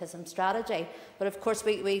the Autism Strategy. But of course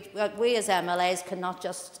we as MLAs cannot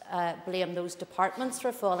just blame those departments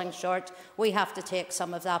for falling short. We have to take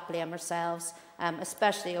some of that blame ourselves,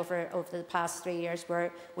 especially over the past 3 years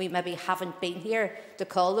where we maybe haven't been here to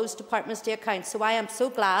call those departments to account. So I am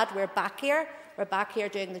so glad we're back here. We're back here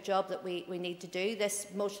doing the job that we need to do. This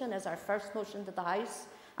motion is our first motion to the House.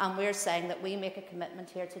 And we're saying that we make a commitment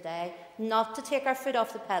here today not to take our foot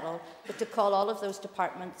off the pedal, but to call all of those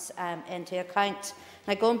departments into account.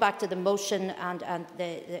 Now, going back to the motion and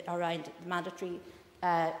around mandatory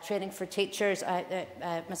training for teachers,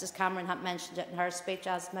 Mrs Cameron had mentioned it in her speech,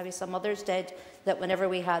 as maybe some others did, that whenever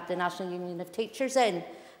we had the National Union of Teachers in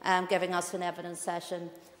giving us an evidence session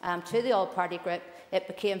to the all-party group, it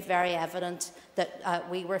became very evident that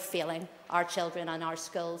we were failing our children and our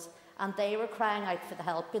schools. And they were crying out for the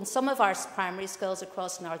help. In some of our primary schools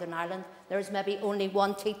across Northern Ireland, there is maybe only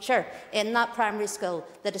one teacher in that primary school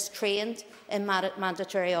that is trained in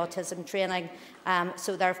mandatory autism training.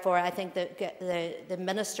 So therefore, I think that the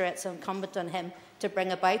Minister, it's incumbent on him to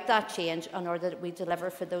bring about that change in order that we deliver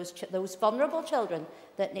for those vulnerable children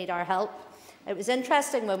that need our help. It was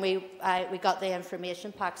interesting when we got the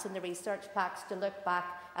information packs and the research packs to look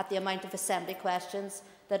back at the amount of Assembly questions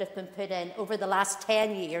that have been put in over the last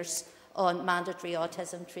 10 years on mandatory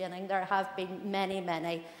autism training. There have been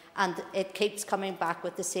many, and it keeps coming back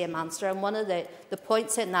with the same answer. And one of the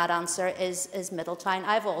points in that answer is Middletown.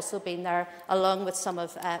 I've also been there, along with some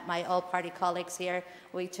of my all-party colleagues here.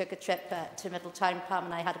 We took a trip to Middletown. Pam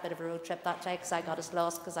and I had a bit of a road trip that day because I got us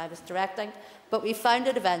lost because I was directing. But we found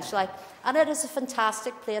it eventually, and it is a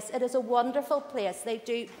fantastic place. It is a wonderful place. They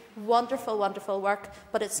do wonderful, wonderful work,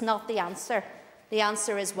 but it's not the answer. The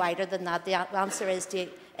answer is wider than that. The answer is to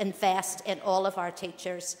invest in all of our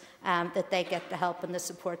teachers, that they get the help and the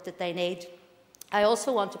support that they need. I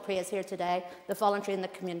also want to praise here today the voluntary and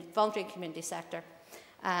the voluntary community sector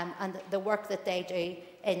and the work that they do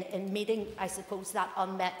in meeting, I suppose, that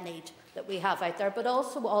unmet need that we have out there, but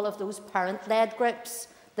also all of those parent-led groups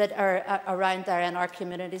that are around there in our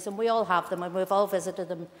communities, and we all have them, and we've all visited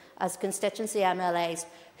them as constituency MLAs,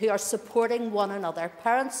 who are supporting one another,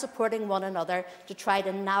 parents supporting one another to try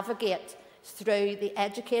to navigate through the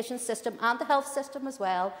education system and the health system as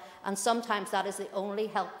well, and sometimes that is the only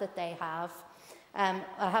help that they have. I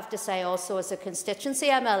have to say also, as a constituency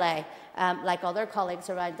MLA, like other colleagues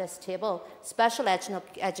around this table, special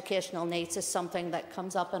educational needs is something that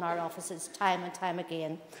comes up in our offices time and time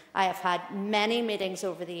again. I have had many meetings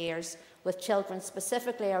over the years with children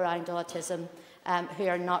specifically around autism who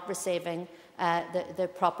are not receiving the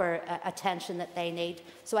proper attention that they need.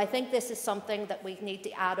 So I think this is something that we need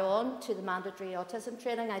to add on to the mandatory autism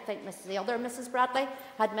training. I think Mrs Bradley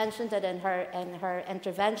had mentioned it in her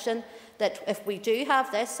intervention, that if we do have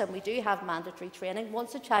this and we do have mandatory training,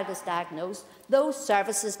 once a child is diagnosed, those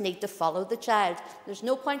services need to follow the child. There's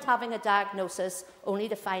no point having a diagnosis only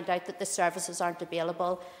to find out that the services aren't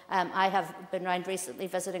available. I have been around recently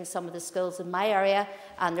visiting some of the schools in my area,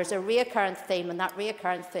 and there's a recurrent theme, and that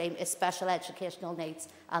recurrent theme is special educational needs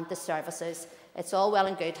and the services. It's all well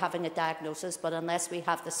and good having a diagnosis, but unless we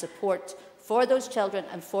have the support for those children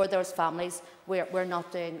and for those families, we're not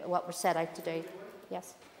doing what we're set out to do.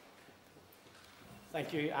 Yes.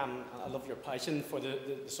 Thank you. I love your passion for the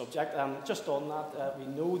subject. Just on that, we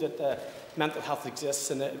know that mental health exists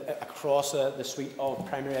across the suite of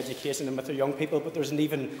primary education and with our young people, but there's an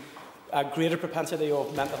even greater propensity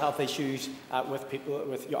of mental health issues with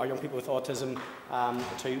our young people with autism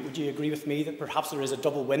too. Would you agree with me that perhaps there is a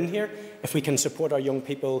double win here if we can support our young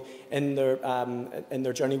people in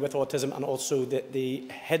their journey with autism, and also the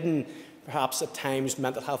hidden, perhaps at times,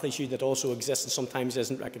 mental health issue that also exists and sometimes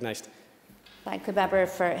isn't recognised? Thank the member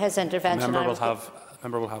for his intervention. The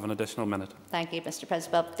member will have an additional minute. Thank you, Mr.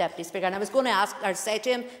 Principal, Deputy Speaker. And I was going to ask or say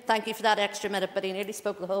to him, thank you for that extra minute, but he nearly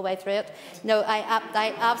spoke the whole way through it. No,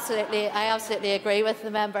 I absolutely agree with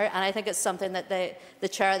the member, and I think it's something that the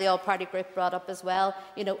chair of the all-party group brought up as well.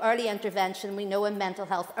 You know, early intervention. We know in mental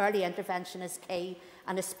health, early intervention is key,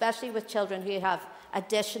 and especially with children who have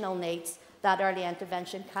additional needs, that early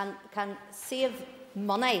intervention can save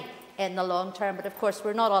money in the long term. But of course,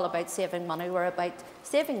 we're not all about saving money, we're about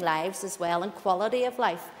saving lives as well, and quality of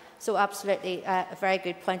life. So absolutely a very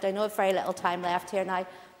good point. I know I have very little time left here now,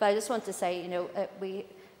 but I just want to say, you know,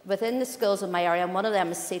 within the schools in my area, and one of them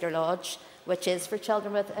is Cedar Lodge, which is for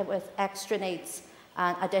children with extra needs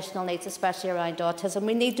and additional needs, especially around autism.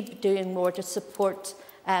 We need to be doing more to support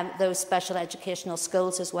those special educational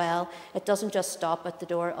schools as well. It doesn't just stop at the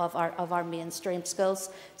door of our mainstream schools.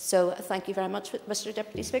 So thank you very much, Mr.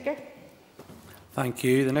 Deputy Speaker. Thank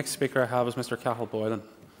you. The next speaker I have is Mr. Cathal Boylan.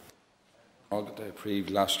 Thank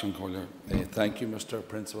you, Mr.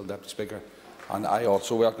 Principal Deputy Speaker. And I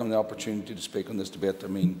also welcome the opportunity to speak on this debate. I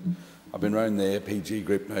mean, I've been around the APG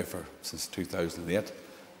group now since 2008,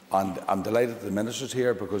 and I'm delighted the Minister's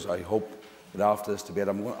here, because I hope that after this debate,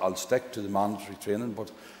 I'll stick to the mandatory training,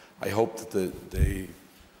 but I hope that the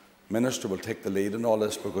Minister will take the lead in all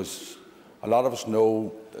this, because a lot of us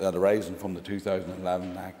know that arising from the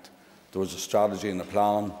 2011 Act, there was a strategy and a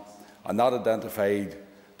plan, and that identified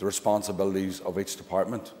the responsibilities of each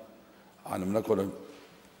department. And I'm not going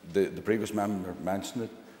to, the previous member mentioned it,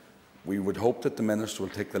 we would hope that the Minister will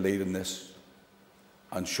take the lead in this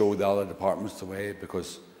and show the other departments the way,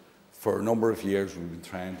 because for a number of years we've been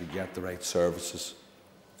trying to get the right services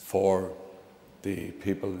for the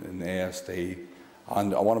people in the ASD.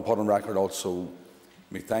 And I want to put on record also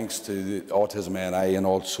my thanks to the Autism NI, and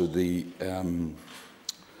also the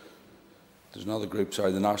there's another group,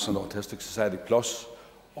 the National Autistic Society Plus,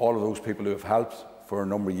 all of those people who have helped for a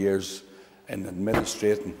number of years in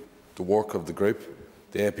administrating the work of the group,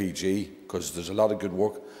 the APG, because there's a lot of good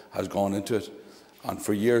work has gone into it. And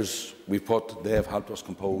for years they have helped us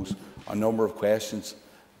compose a number of questions,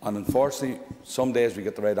 and unfortunately some days we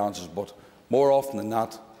get the right answers, but more often than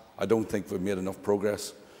not I don't think we've made enough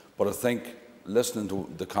progress. But I think, listening to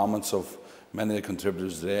the comments of many of the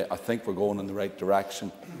contributors today, I think we're going in the right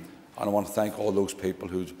direction, and I want to thank all those people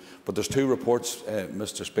but there's two reports,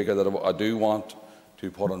 Mr. Speaker, that I do want to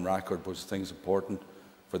put on record, because I think it's important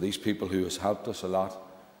for these people who has helped us a lot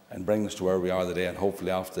and bring us to where we are today. And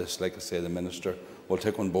hopefully after this, like I say, the Minister will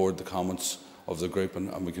take on board the comments of the group,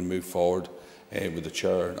 and we can move forward with the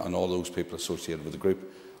Chair and all those people associated with the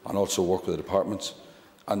group, and also work with the departments.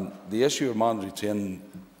 And the issue of mandatory training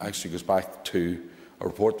actually goes back to a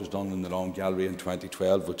report that was done in the Long Gallery in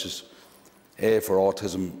 2012, which is A for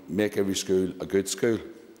Autism, Make Every School a Good School.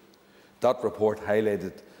 That report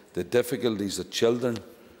highlighted the difficulties that children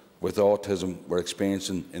with autism were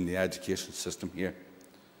experiencing in the education system here.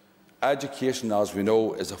 Education, as we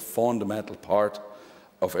know, is a fundamental part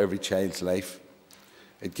of every child's life.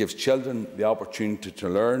 It gives children the opportunity to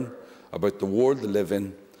learn about the world they live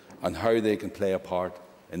in and how they can play a part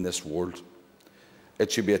in this world.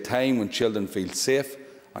 It should be a time when children feel safe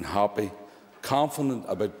and happy, confident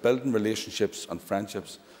about building relationships and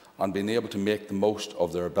friendships, and being able to make the most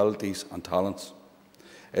of their abilities and talents.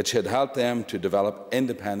 It should help them to develop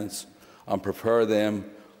independence and prepare them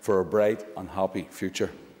for a bright and happy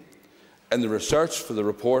future. In the research for the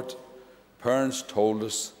report, parents told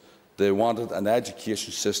us they wanted an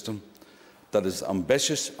education system that is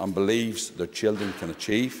ambitious and believes their children can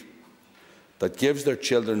achieve, that gives their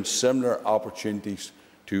children similar opportunities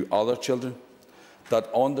to other children, that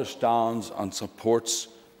understands and supports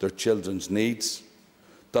their children's needs,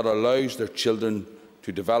 that allows their children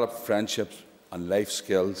to develop friendships and life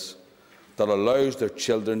skills, that allows their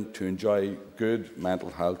children to enjoy good mental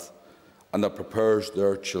health, and that prepares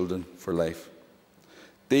their children for life.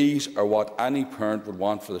 These are what any parent would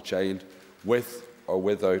want for the child with or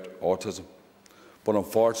without autism. But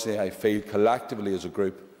unfortunately, I feel collectively as a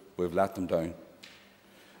group we've let them down.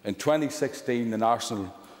 In 2016, the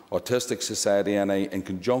National Autistic Society NI, in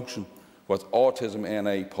conjunction with Autism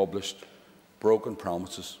NI, published Broken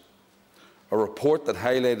Promises, a report that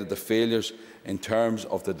highlighted the failures in terms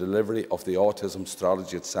of the delivery of the autism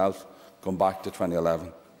strategy itself, going back to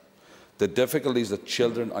 2011. The difficulties that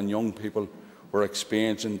children and young people were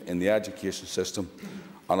experiencing in the education system,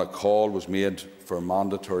 and a call was made for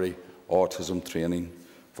mandatory autism training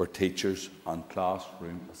for teachers and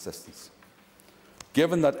classroom assistants.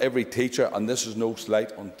 Given that every teacher, and this is no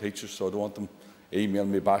slight on teachers, so I don't want them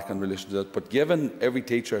emailing me back in relation to that, but given every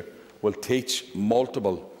teacher will teach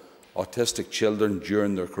multiple autistic children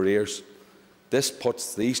during their careers, this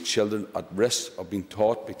puts these children at risk of being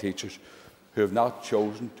taught by teachers who have not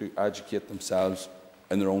chosen to educate themselves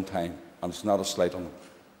in their own time, and it's not a slight on them.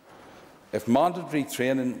 If mandatory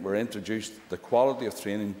training were introduced, the quality of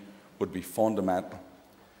training would be fundamental.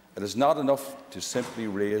 It is not enough to simply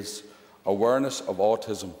raise awareness of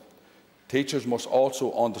autism. Teachers must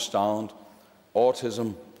also understand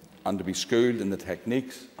autism and to be schooled in the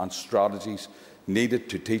techniques and strategies needed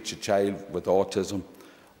to teach a child with autism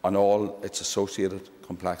and all its associated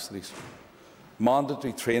complexities.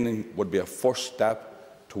 Mandatory training would be a first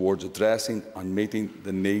step towards addressing and meeting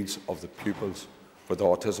the needs of the pupils with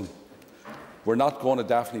autism. We're not going to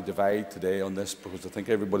definitely divide today on this because I think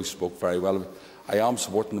everybody spoke very well. I am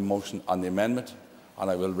supporting the motion on the amendment, and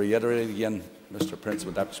I will reiterate again, Mr.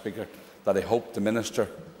 Principal Deputy Speaker, that I hope the Minister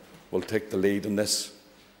will take the lead in this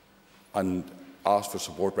and ask for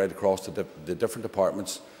support right across the different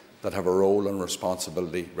departments that have a role and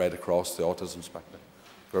responsibility right across the autism spectrum.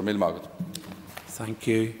 Thank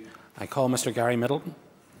you. I call Mr. Gary Middleton.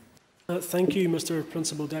 Thank you, Mr.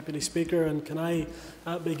 Principal Deputy Speaker, and can I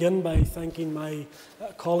begin by thanking my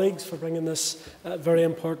colleagues for bringing this very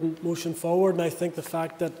important motion forward. And I think the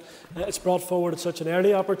fact that it's brought forward at such an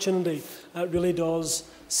early opportunity really does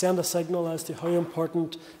send a signal as to how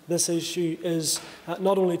important this issue is,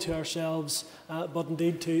 not only to ourselves but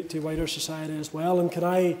indeed to wider society as well. And can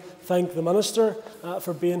I thank the Minister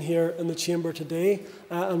for being here in the Chamber today,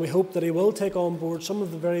 and we hope that he will take on board some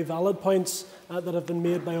of the very valid points that have been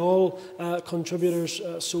made by all contributors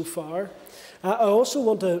so far. I also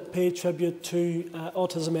want to pay tribute to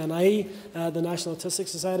Autism NI, the National Autistic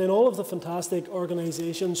Society, and all of the fantastic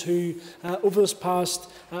organisations who, over this past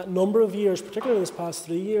number of years, particularly this past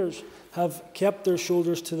 3 years, have kept their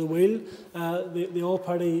shoulders to the wheel. The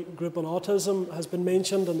All-Party Group on Autism has been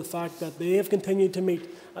mentioned, and the fact that they have continued to meet.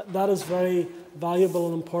 That is very valuable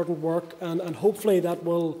and important work, and hopefully that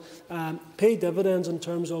will pay dividends in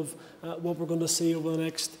terms of what we're going to see over the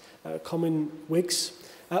next coming weeks.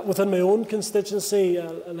 Within my own constituency,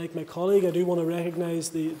 like my colleague, I do want to recognise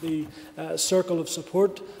the Circle of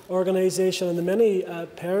Support organisation and the many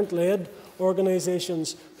parent-led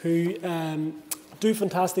organisations who do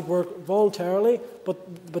fantastic work voluntarily,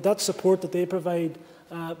 but that support that they provide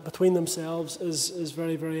between themselves is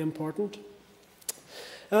very, very important.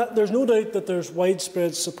 There's no doubt that there's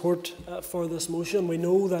widespread support for this motion. We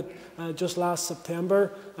know that just last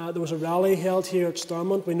September there was a rally held here at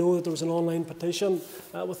Stormont. We know that there was an online petition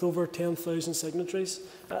with over 10,000 signatories.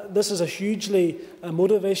 This is a hugely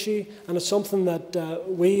emotive issue, and it's something that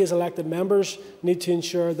we as elected members need to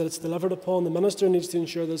ensure that it's delivered upon. The Minister needs to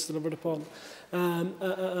ensure that it's delivered upon.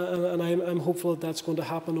 And I'm hopeful that that's going to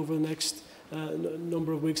happen over the next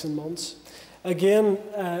number of weeks and months. Again,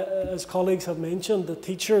 as colleagues have mentioned, the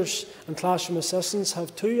teachers and classroom assistants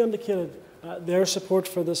have too indicated their support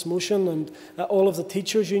for this motion, and all of the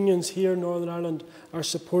teachers' unions here in Northern Ireland are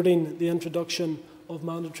supporting the introduction of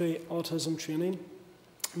mandatory autism training.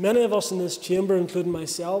 Many of us in this chamber, including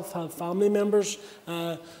myself, have family members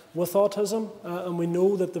with autism, and we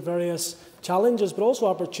know that the various challenges but also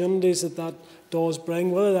opportunities that does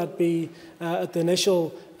bring, whether that be at the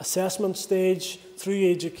initial assessment stage,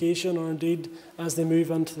 through education, or indeed as they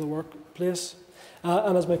move into the workplace.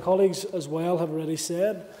 And as my colleagues as well have already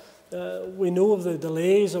said, we know of the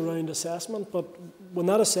delays around assessment, but when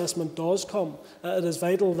that assessment does come, it is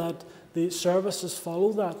vital that the services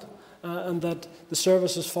follow that, and that the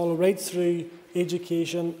services follow right through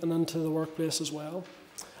education and into the workplace as well.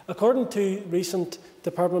 According to recent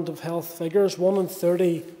Department of Health figures, 1 in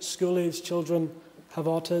 30 school-aged children have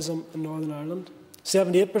autism in Northern Ireland.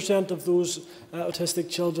 78% of those autistic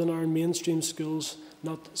children are in mainstream schools,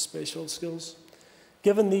 not special schools.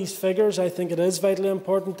 Given these figures, I think it is vitally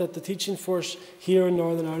important that the teaching force here in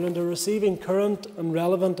Northern Ireland are receiving current and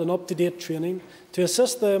relevant and up-to-date training to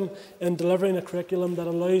assist them in delivering a curriculum that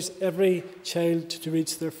allows every child to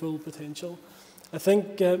reach their full potential. I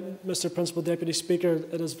think, Mr. Principal Deputy Speaker,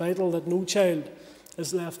 it is vital that no child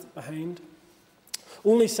is left behind.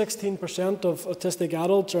 Only 16% of autistic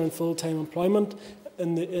adults are in full-time employment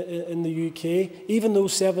in the UK, even though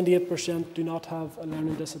 78% do not have a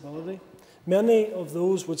learning disability. Many of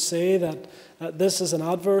those would say that this is an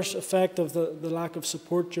adverse effect of the lack of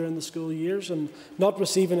support during the school years and not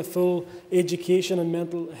receiving a full education and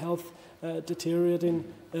mental health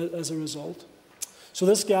deteriorating as a result. So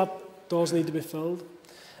this gap does need to be filled.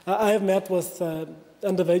 I have met with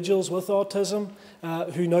individuals with autism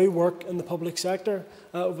who now work in the public sector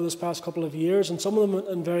over this past couple of years, and some of them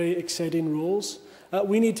in very exciting roles.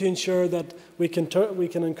 We need to ensure that we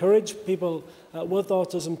can encourage people with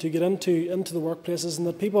autism to get into the workplaces, and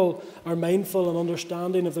that people are mindful and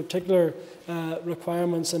understanding of the particular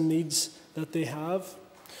requirements and needs that they have.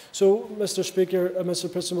 So, Mr. Speaker,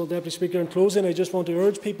 Mr. Principal Deputy Speaker, in closing, I just want to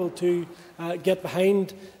urge people to get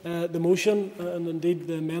behind the motion and indeed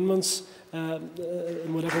the amendments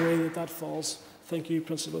in whatever way that falls. Thank you,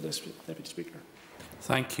 Principal Deputy Speaker.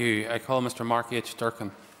 Thank you. I call Mr. Mark H.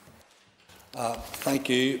 Durkin. Thank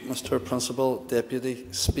you, Mr. Principal Deputy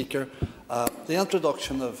Speaker. The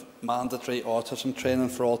introduction of mandatory autism training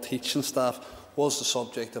for all teaching staff was the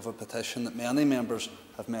subject of a petition that many members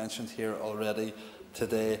have mentioned here already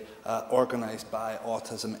today, organised by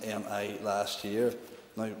Autism NI last year.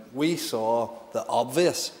 Now, we saw the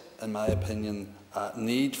obvious, in my opinion,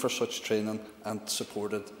 need for such training and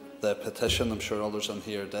supported the petition. I'm sure others in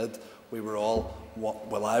here did. We were all,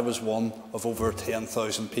 well, I was one of over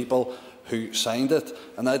 10,000 people who signed it,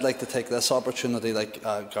 and I'd like to take this opportunity, like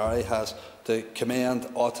Gary has, to commend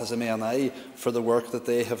Autism NI for the work that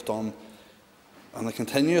they have done on a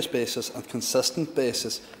continuous basis and consistent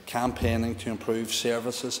basis, campaigning to improve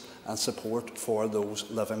services and support for those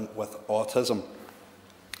living with autism.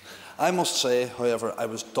 I must say, however, I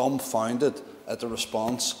was dumbfounded at the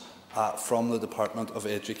response from the Department of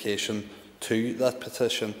Education to that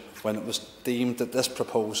petition when it was deemed that this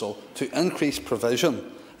proposal to increase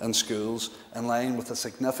provision in schools in line with a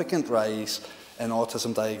significant rise in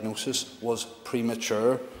autism diagnosis was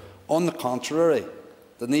premature. On the contrary,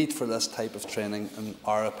 the need for this type of training, in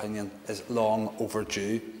our opinion, is long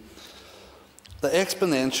overdue. The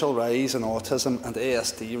exponential rise in autism and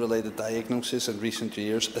ASD-related diagnoses in recent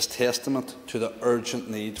years is testament to the urgent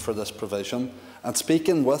need for this provision. And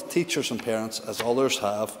speaking with teachers and parents, as others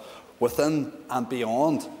have, within and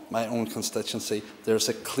beyond my own constituency, there is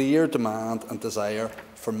a clear demand and desire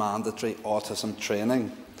for mandatory autism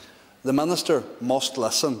training. The Minister must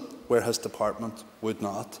listen, where his department would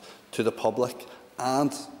not, to the public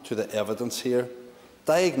and to the evidence here.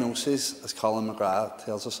 Diagnoses, as Colin McGrath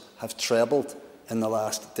tells us, have trebled in the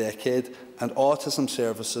last decade, and autism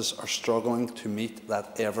services are struggling to meet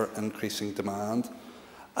that ever-increasing demand.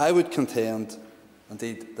 I would contend,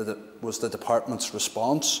 indeed, that it was the department's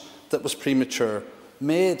response that was premature,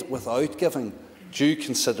 made without giving due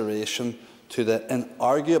consideration to the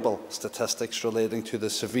inarguable statistics relating to the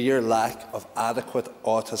severe lack of adequate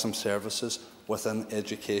autism services within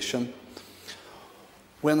education.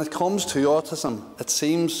 When it comes to autism, it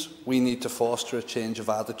seems we need to foster a change of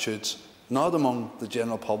attitudes, not among the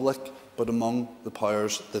general public, but among the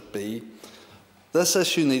powers that be. This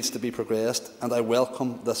issue needs to be progressed, and I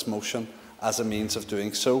welcome this motion as a means of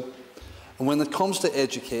doing so. And when it comes to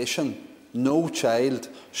education, no child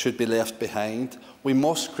should be left behind. We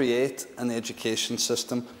must create an education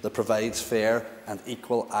system that provides fair and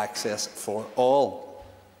equal access for all.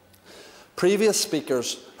 Previous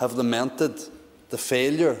speakers have lamented the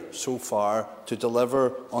failure so far to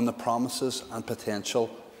deliver on the promises and potential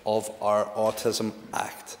of our Autism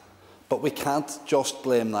Act. But we can't just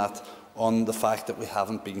blame that on the fact that we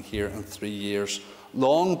haven't been here in 3 years.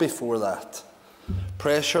 Long before that,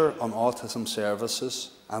 pressure on autism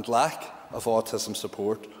services and lack of autism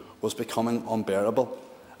support was becoming unbearable,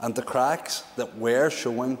 and the cracks that were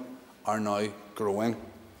showing are now growing.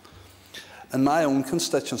 In my own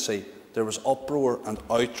constituency, there was uproar and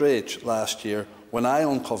outrage last year when I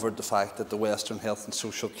uncovered the fact that the Western Health and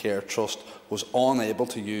Social Care Trust was unable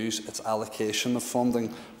to use its allocation of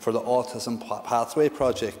funding for the Autism Pathway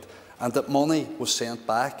project, and that money was sent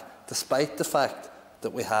back despite the fact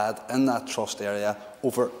that we had in that trust area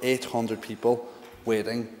over 800 people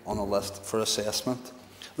waiting on a list for assessment.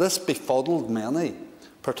 This befuddled many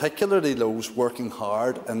particularly those working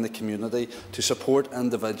hard in the community to support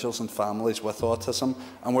individuals and families with autism.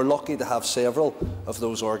 And we're lucky to have several of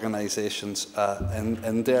those organisations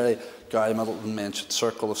in Derry. Gary Middleton mentioned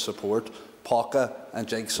Circle of Support. POCA and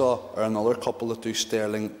Jigsaw are another couple that do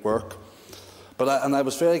sterling work. I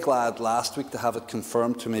was very glad last week to have it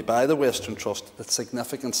confirmed to me by the Western Trust that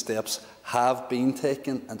significant steps have been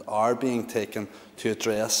taken and are being taken to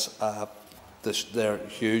address their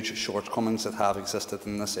huge shortcomings that have existed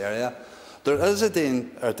in this area. There is a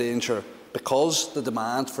danger, because the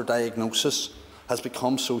demand for diagnosis has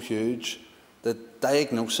become so huge, that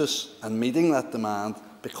diagnosis and meeting that demand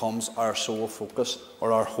becomes our sole focus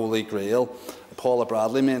or our holy grail. Paula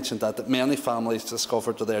Bradley mentioned that many families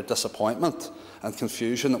discover to their disappointment and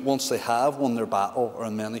confusion that once they have won their battle, or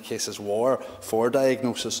in many cases war, for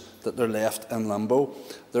diagnosis, that they're left in limbo.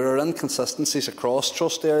 There are inconsistencies across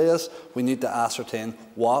trust areas. We need to ascertain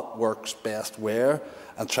what works best where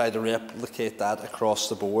and try to replicate that across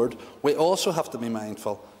the board. We also have to be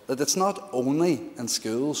mindful that it's not only in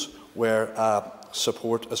schools where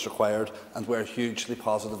support is required and where hugely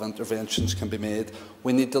positive interventions can be made.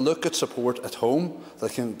 We need to look at support at home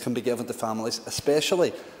that can be given to families,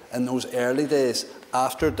 especially in those early days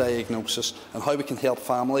after diagnosis, and how we can help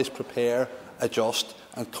families prepare, adjust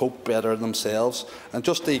and cope better themselves. And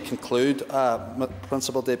just to conclude,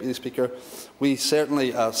 Principal Deputy Speaker, we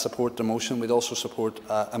certainly support the motion. We'd also support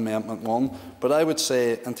Amendment 1. But I would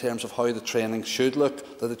say, in terms of how the training should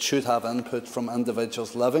look, that it should have input from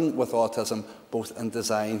individuals living with autism, both in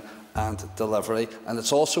design and delivery. And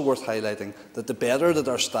it's also worth highlighting that the better that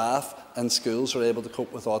our staff in schools are able to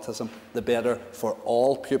cope with autism, the better for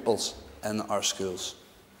all pupils in our schools.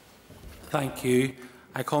 Thank you.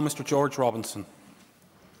 I call Mr George Robinson.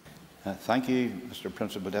 Thank you, Mr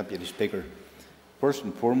Principal Deputy Speaker. First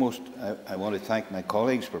and foremost, I want to thank my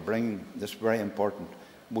colleagues for bringing this very important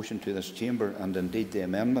motion to this chamber, and indeed the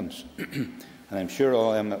amendments. And I'm sure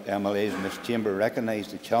all MLAs in this chamber recognise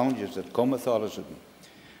the challenges that come with autism.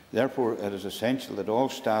 Therefore, it is essential that all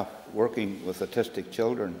staff working with autistic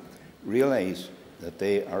children realise that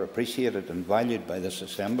they are appreciated and valued by this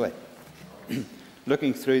Assembly.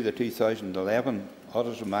 Looking through the 2011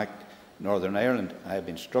 Autism Act Northern Ireland, I have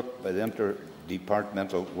been struck by the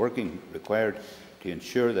interdepartmental working required to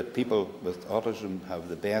ensure that people with autism have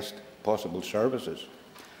the best possible services.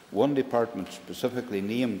 One department specifically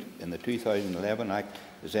named in the 2011 Act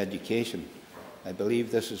is education. I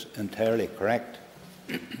believe this is entirely correct.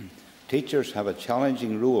 Teachers have a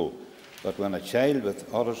challenging role, but when a child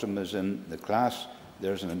with autism is in the class,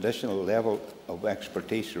 there is an additional level of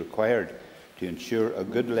expertise required to ensure a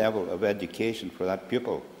good level of education for that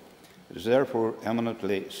pupil. It is therefore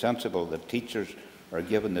eminently sensible that teachers are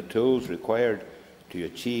given the tools required to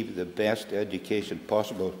achieve the best education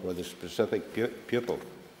possible for the specific pupil.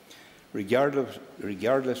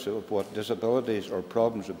 Regardless of what disabilities or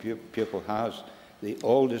problems a pupil has, they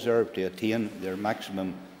all deserve to attain their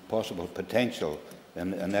maximum possible potential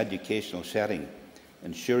in an educational setting.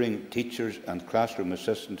 Ensuring teachers and classroom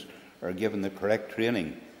assistants are given the correct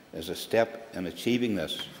training is a step in achieving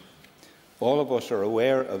this. All of us are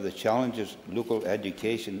aware of the challenges local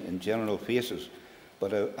education in general faces,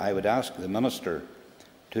 but I would ask the Minister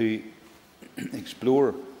to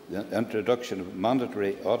explore the introduction of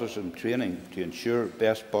mandatory autism training to ensure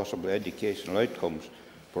best possible educational outcomes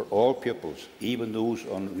for all pupils, even those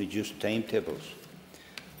on reduced timetables.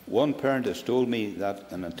 One parent has told me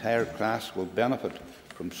that an entire class will benefit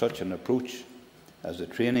from such an approach, as the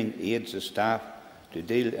training aids the staff to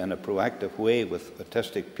deal in a proactive way with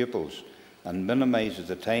autistic pupils and minimises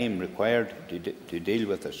the time required to deal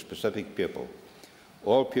with a specific pupil.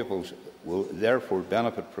 All pupils will therefore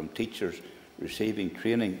benefit from teachers receiving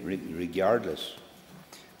training regardless.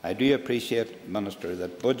 I do appreciate, Minister,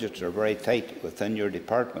 that budgets are very tight within your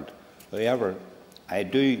department. However, I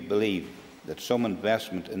do believe that some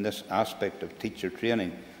investment in this aspect of teacher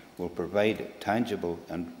training will provide tangible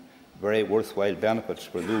and very worthwhile benefits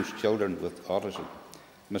for those children with autism.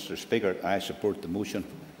 Mr Speaker, I support the motion.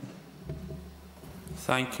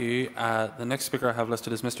 Thank you. The next speaker I have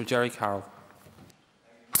listed is Mr Jerry Carroll.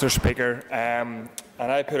 Mr Speaker, and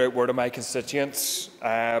I put out word to my constituents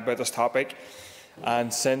about this topic,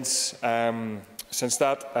 and since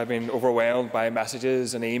that I've been overwhelmed by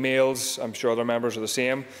messages and emails, I'm sure other members are the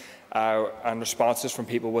same, and responses from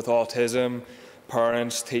people with autism,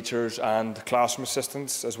 parents, teachers and classroom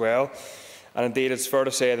assistants as well. And indeed, it's fair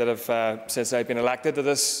to say that since I've been elected to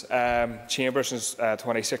this chamber since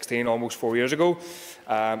 2016, almost 4 years ago,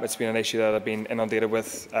 it's been an issue that I've been inundated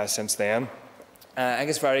with since then. I think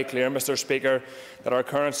it's very clear, Mr Speaker, that our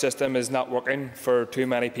current system is not working for too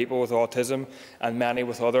many people with autism and many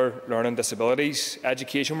with other learning disabilities.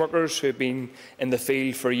 Education workers who have been in the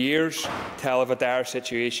field for years tell of a dire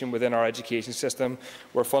situation within our education system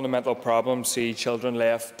where fundamental problems see children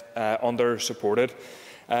left under-supported.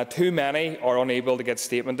 Too many are unable to get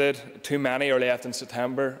statemented. Too many are left in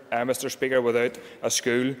September, Mr Speaker, without a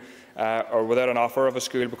school. Or without an offer of a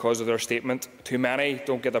school because of their statement. Too many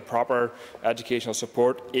don't get the proper educational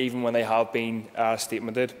support even when they have been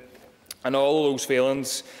statemented. And all of those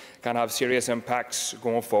failings can have serious impacts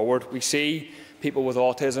going forward. We see people with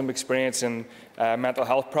autism experiencing mental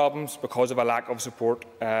health problems because of a lack of support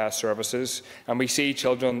services, and we see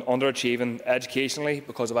children underachieving educationally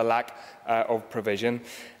because of a lack of provision.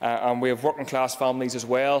 And we have working class families as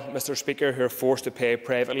well, Mr Speaker, who are forced to pay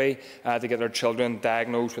privately to get their children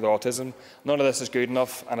diagnosed with autism. None of this is good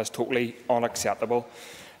enough and is totally unacceptable.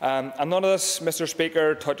 And none of this, Mr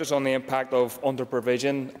Speaker, touches on the impact of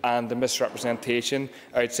under-provision and the misrepresentation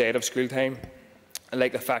outside of school time,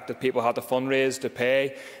 like the fact that people had to fundraise to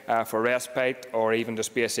pay for respite or even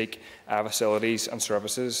just basic facilities and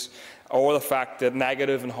services, or the fact that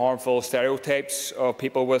negative and harmful stereotypes of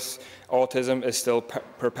people with autism is still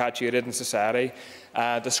perpetuated in society.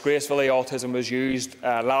 Disgracefully, autism was used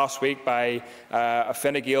last week by a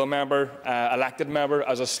Fine Gael member, elected member,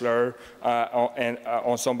 as a slur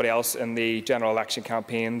on somebody else in the general election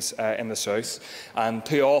campaigns in the South. And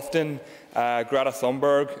too often, Greta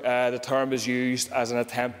Thunberg, the term is used as an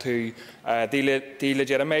attempt to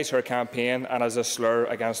delegitimise her campaign and as a slur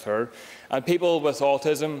against her. And people with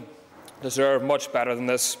autism deserve much better than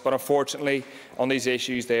this, but unfortunately on these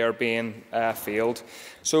issues they are being failed.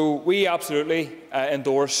 So we absolutely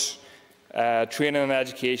endorse training and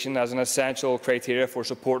education as an essential criteria for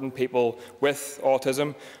supporting people with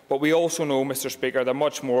autism, but we also know, Mr Speaker, that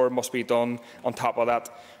much more must be done on top of that.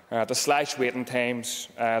 To slash waiting times,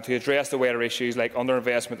 to address the wider issues like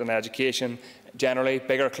underinvestment in education, generally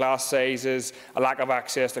bigger class sizes, a lack of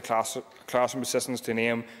access to classroom assistants, to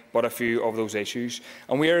name but a few of those issues.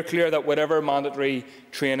 And we are clear that whatever mandatory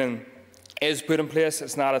training is put in place,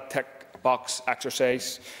 it's not a tick-box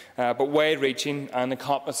exercise, but wide-reaching and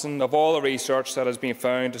encompassing of all the research that has been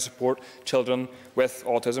found to support children with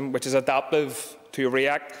autism, which is adaptive to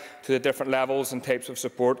react to the different levels and types of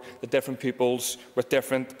support that different pupils with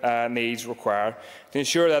different needs require, to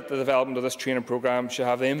ensure that the development of this training programme should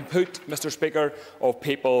have the input, Mr Speaker, of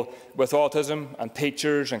people with autism and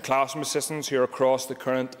teachers and classroom assistants who are across the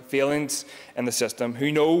current failings in the system,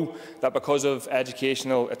 who know that because of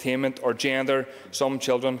educational attainment or gender, some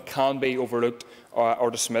children can be overlooked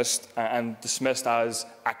or dismissed as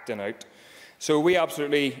acting out. So we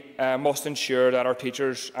absolutely must ensure that our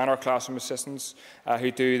teachers and our classroom assistants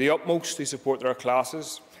who do the utmost to support their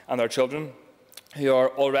classes and their children, who are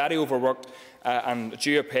already overworked and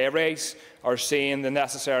due a pay rise, are seeing the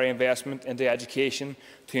necessary investment into education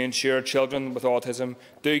to ensure children with autism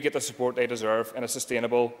do get the support they deserve in a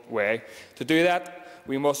sustainable way. To do that,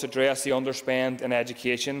 we must address the underspend in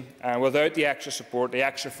education, and without the extra support, the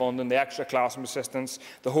extra funding, the extra classroom assistance,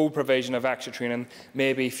 the whole provision of extra training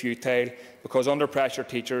may be futile, because under pressure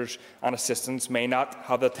teachers and assistants may not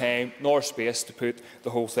have the time nor space to put the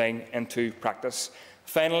whole thing into practice.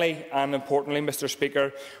 Finally, and importantly, Mr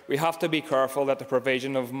Speaker, we have to be careful that the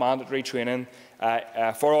provision of mandatory training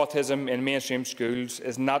for autism in mainstream schools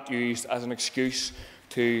is not used as an excuse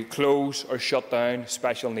to close or shut down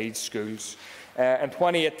special needs schools. In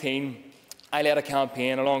 2018, I led a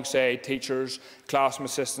campaign alongside teachers, classroom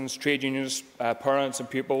assistants, trade unions, parents and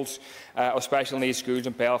pupils of special needs schools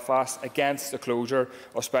in Belfast against the closure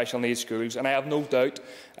of special needs schools. And I have no doubt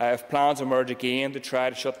if plans emerge again to try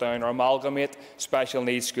to shut down or amalgamate special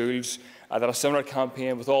needs schools, that a similar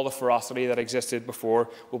campaign with all the ferocity that existed before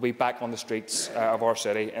will be back on the streets of our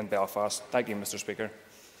city in Belfast. Thank you, Mr Speaker.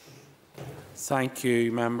 Thank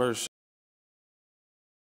you, members.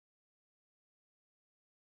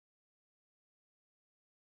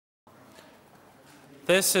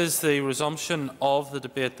 This is the resumption of the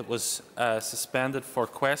debate that was suspended for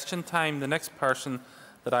question time. The next person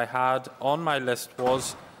that I had on my list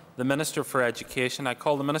was the Minister for Education. I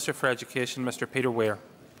call the Minister for Education, Mr Peter Weir.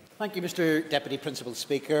 Thank you, Mr Deputy Principal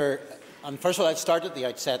Speaker. And first of all, I'd start at the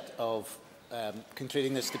outset of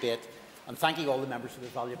concluding this debate and thanking all the members for their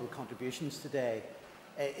valuable contributions today.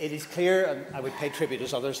 It is clear, and I would pay tribute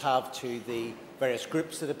as others have, to the various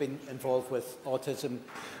groups that have been involved with autism.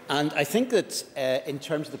 And I think that in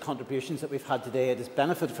terms of the contributions that we've had today, it has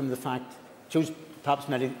benefited from the fact, shows perhaps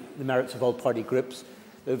many of the merits of all party groups,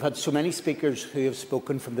 that we've had so many speakers who have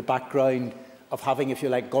spoken from the background of having, if you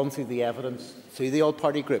like, gone through the evidence through the all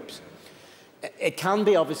party groups. It can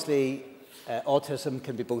be, obviously, autism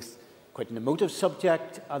can be both quite an emotive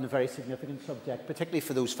subject and a very significant subject, particularly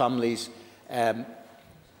for those families of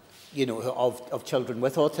children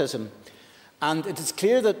with autism. And it is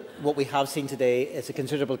clear that what we have seen today is a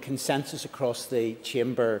considerable consensus across the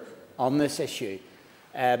chamber on this issue.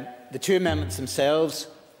 The two amendments themselves,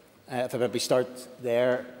 if I maybe start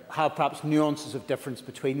there, have perhaps nuances of difference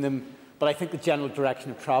between them, but I think the general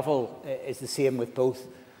direction of travel is the same with both.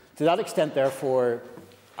 To that extent, therefore,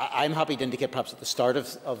 I'm happy to indicate perhaps at the start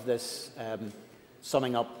of this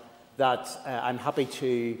summing up that I'm happy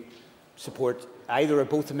to support either or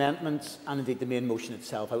both amendments and indeed the main motion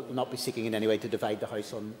itself. I will not be seeking in any way to divide the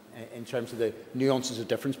House in terms of the nuances of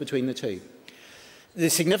difference between the two. The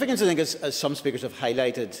significance, I think, as some speakers have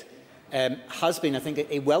highlighted, has been, I think,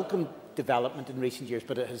 a welcome development in recent years,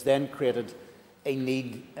 but it has then created a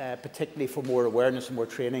need, particularly for more awareness and more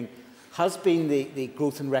training, has been the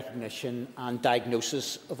growth in recognition and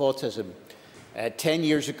diagnosis of autism. 10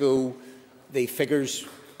 years ago, the figures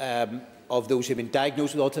of those who have been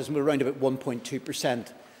diagnosed with autism were around about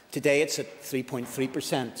 1.2%. Today, it's at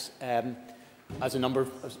 3.3%. As a number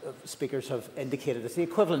of speakers have indicated, it's the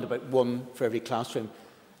equivalent of about 1 for every classroom.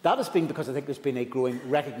 That has been because I think there's been a growing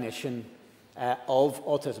recognition of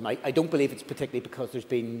autism. I don't believe it's particularly because there's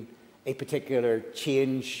been a particular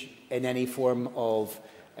change in any form of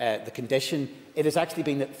the condition. It has actually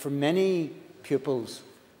been that for many pupils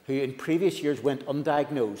who in previous years went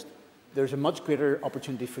undiagnosed, there's a much greater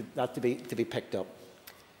opportunity for that to be picked up.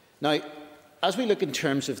 Now, as we look in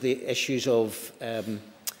terms of the issues of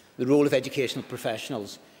the role of educational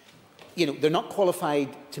professionals, they're not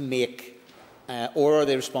qualified to make or are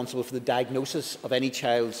they responsible for the diagnosis of any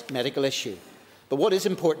child's medical issue. But what is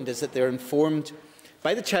important is that they're informed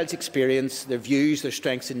by the child's experience, their views, their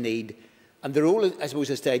strengths and need, and their role, I suppose,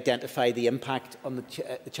 is to identify the impact on the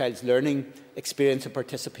child's learning, experience and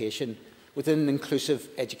participation within an inclusive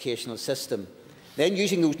educational system. Then,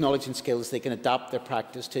 using those knowledge and skills, they can adapt their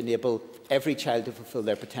practice to enable every child to fulfil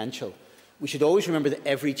their potential. We should always remember that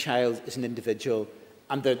every child is an individual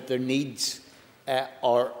and that their needs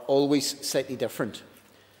are always slightly different.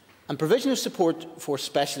 And provision of support for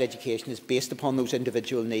special education is based upon those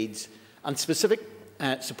individual needs and specific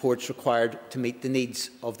supports required to meet the needs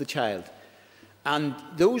of the child. And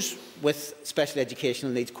those with special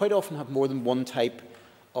educational needs quite often have more than one type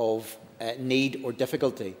of need or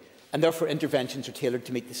difficulty, and therefore interventions are tailored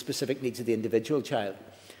to meet the specific needs of the individual child.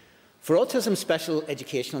 For autism, special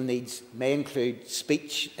educational needs may include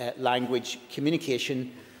speech, language,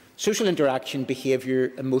 communication, social interaction,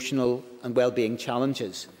 behaviour, emotional and well-being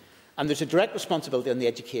challenges. And there's a direct responsibility on the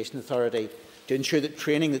Education Authority to ensure that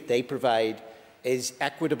training that they provide is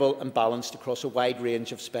equitable and balanced across a wide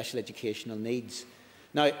range of special educational needs.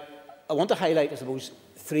 Now, I want to highlight, I suppose,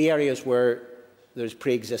 3 areas where there's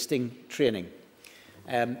pre-existing training.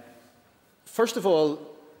 First of all,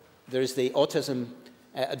 there's the Autism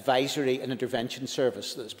Advisory and Intervention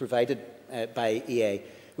Service that is provided by EA,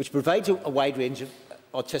 which provides a wide range of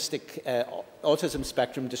autism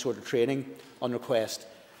spectrum disorder training on request.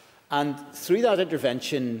 And through that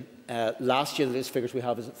intervention, last year, the latest figures we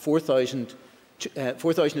have is that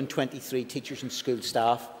 4,023 teachers and school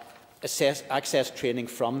staff access training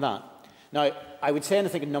from that. Now, I would say, and I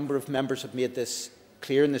think a number of members have made this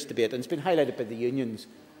clear in this debate, and it's been highlighted by the unions,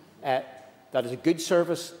 that is a good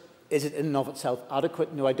service. Is it in and of itself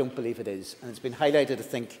adequate? No, I don't believe it is. And it's been highlighted, I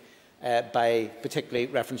think, by particularly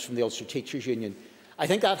reference from the Ulster Teachers Union. I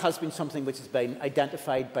think that has been something which has been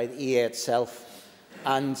identified by the EA itself,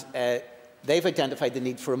 and they've identified the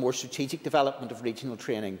need for a more strategic development of regional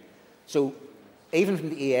training. So even from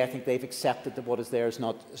the EA, I think they've accepted that what is there is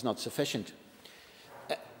not sufficient.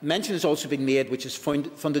 Mention has also been made, which is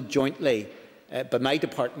funded jointly by my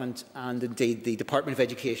department and indeed the Department of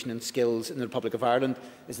Education and Skills in the Republic of Ireland,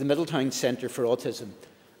 is the Middletown Centre for Autism.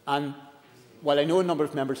 And while I know a number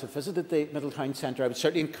of members have visited the Middletown Centre, I would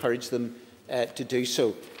certainly encourage them to do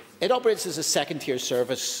so. It operates as a second-tier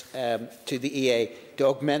service to the EA to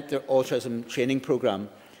augment their autism training programme.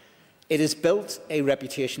 It has built a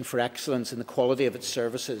reputation for excellence in the quality of its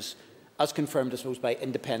services, as confirmed, I suppose, by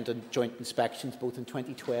independent joint inspections both in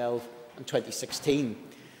 2012 and 2016.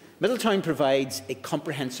 Middletown provides a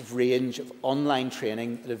comprehensive range of online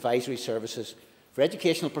training and advisory services for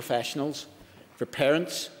educational professionals, for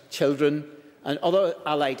parents, children and other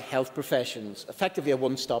allied health professions, effectively a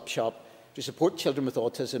one-stop shop to support children with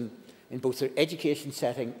autism in both their education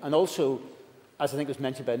setting and also, as I think was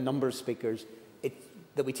mentioned by a number of speakers,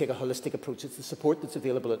 that we take a holistic approach. It's the support that's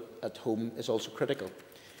available at home is also critical.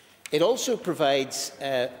 It also provides...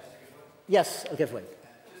 yes, I'll give way.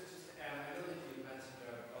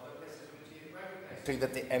 too,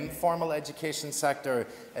 that the informal education sector,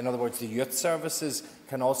 in other words the youth services,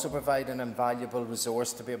 can also provide an invaluable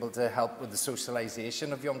resource to be able to help with the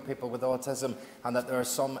socialisation of young people with autism, and that there are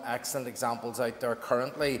some excellent examples out there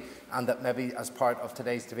currently, and that maybe as part of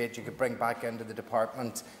today's debate you could bring back into the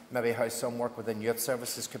department maybe how some work within youth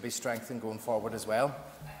services could be strengthened going forward as well.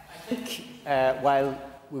 I think while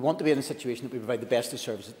we want to be in a situation that we provide the best of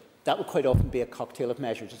services, that will quite often be a cocktail of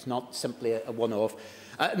measures. It's not simply a one-off.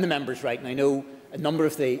 And the member's right, and I know a number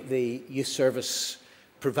of the youth service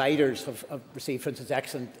providers have received, for instance,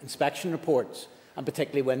 excellent inspection reports, and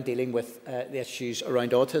particularly when dealing with the issues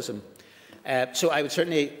around autism. So I would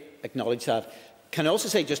certainly acknowledge that. Can I also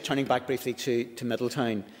say, just turning back briefly to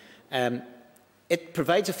Middletown, it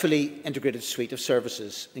provides a fully integrated suite of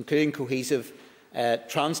services, including cohesive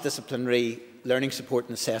transdisciplinary learning support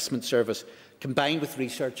and assessment service, combined with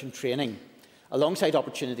research and training, alongside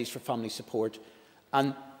opportunities for family support.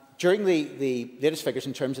 And during the latest figures,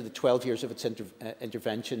 in terms of the 12 years of its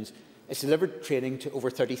interventions, it's delivered training to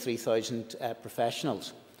over 33,000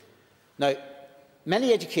 professionals. Now,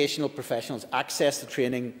 many educational professionals access the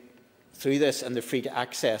training through this, and they're free to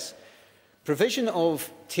access. Provision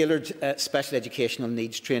of tailored special educational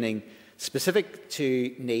needs training specific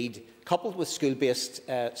to need, coupled with school-based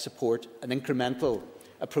support, an incremental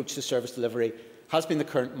approach to service delivery, has been the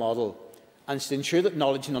current model, and is to ensure that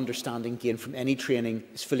knowledge and understanding gained from any training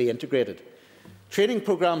is fully integrated. Training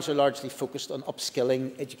programmes are largely focused on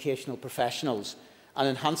upskilling educational professionals and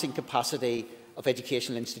enhancing capacity of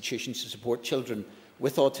educational institutions to support children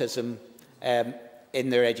with autism in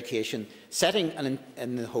their education setting and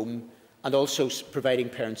in the home, and also providing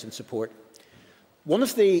parents and support. One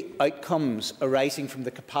of the outcomes arising from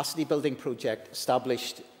the capacity building project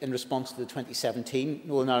established in response to the 2017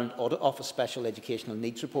 Northern Ireland Audit Office Special Educational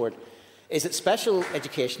Needs Report is that special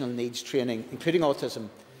educational needs training, including autism,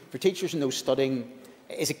 for teachers and those studying,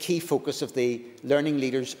 is a key focus of the Learning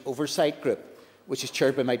Leaders Oversight Group, which is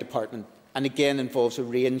chaired by my department, and again involves a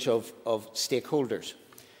range of stakeholders.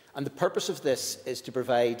 And the purpose of this is to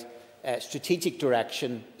provide strategic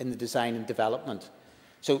direction in the design and development.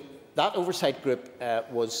 So that oversight group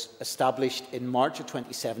was established in March of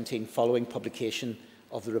 2017 following publication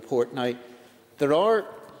of the report. Now, there are,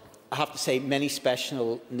 I have to say, many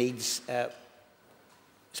special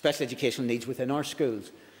educational needs within our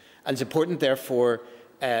schools. And it's important, therefore,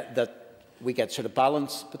 that we get sort of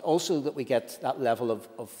balance, but also that we get that level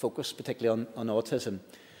of focus, particularly on autism.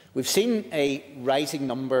 We've seen a rising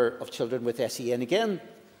number of children with SEN, again,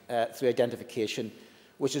 through identification,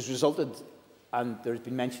 which has resulted, and there's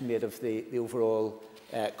been mention made of the overall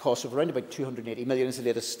cost of around about £280 million is the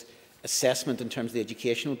latest assessment in terms of the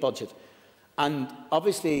educational budget. And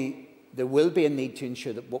obviously, there will be a need to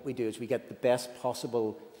ensure that what we do is we get the best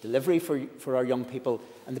possible delivery for our young people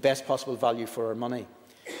and the best possible value for our money.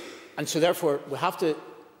 And so, therefore, we have to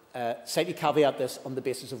slightly caveat this on the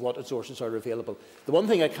basis of what resources are available. The one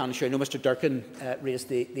thing I can share, I know Mr Durkin raised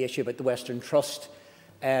the issue about the Western Trust.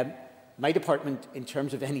 My department, in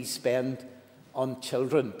terms of any spend on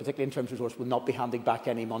children, particularly in terms of resources, will not be handing back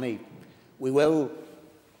any money. We will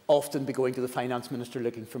often be going to the Finance Minister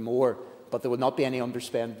looking for more, but there will not be any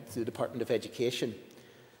underspend through the Department of Education.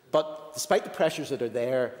 But despite the pressures that are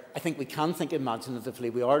there, I think we can think imaginatively.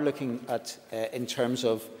 We are looking at, in terms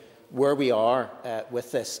of where we are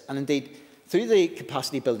with this. And indeed, through the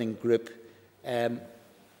capacity building group,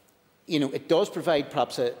 it does provide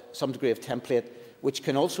perhaps some degree of template, which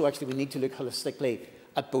can also actually, we need to look holistically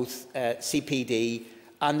at both CPD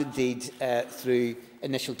and indeed through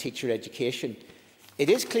initial teacher education. It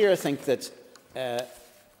is clear, I think,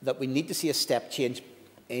 that we need to see a step change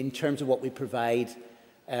in terms of what we provide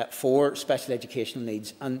for special educational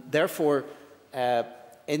needs. And therefore,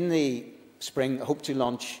 in the spring, I hope to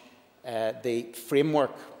launch the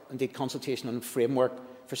framework, indeed consultation on the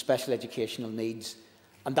framework for special educational needs.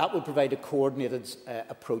 And that will provide a coordinated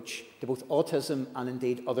approach to both autism and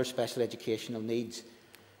indeed other special educational needs.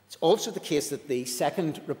 It's also the case that the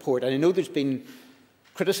second report, and I know there's been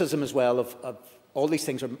criticism as well of all these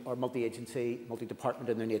things are multi-agency, multi-department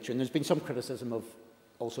in their nature, and there's been some criticism of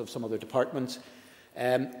also of some other departments.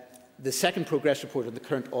 The second progress report on the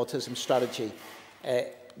current autism strategy,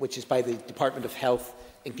 which is by the Department of Health,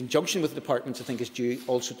 in conjunction with the departments, I think is due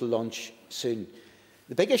also to launch soon.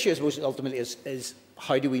 The big issue, I suppose, ultimately is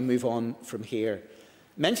how do we move on from here?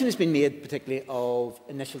 Mention has been made particularly of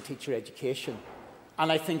initial teacher education,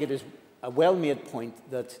 and I think it is a well-made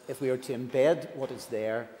point that if we are to embed what is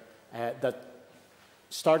there, that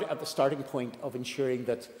start at the starting point of ensuring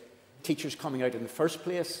that teachers coming out in the first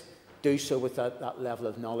place do so with that level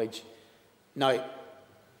of knowledge. Now,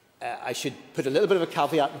 I should put a little bit of a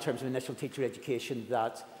caveat in terms of initial teacher education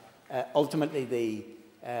that ultimately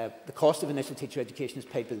the cost of initial teacher education is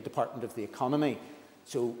paid by the Department of the Economy.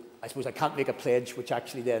 So I suppose I can't make a pledge which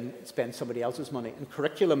actually then spends somebody else's money. And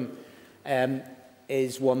curriculum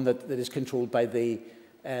is one that is controlled by the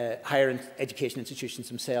higher education institutions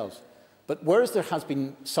themselves. But whereas there has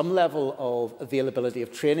been some level of availability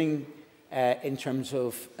of training in terms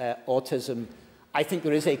of autism, I think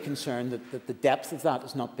there is a concern that the depth of that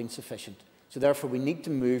has not been sufficient. So therefore we need to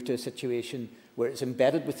move to a situation where it's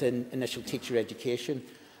embedded within initial teacher education,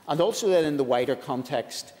 and also then in the wider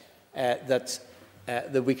context that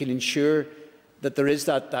we can ensure that there is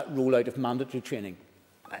that rollout of mandatory training.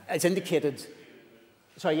 As indicated,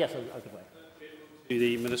 sorry, yes, I'll give way. To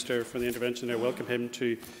the Minister for the intervention. I welcome him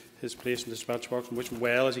to his place in the dispatch box and wish him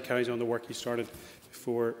well as he carries on the work he started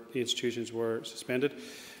before the institutions were suspended.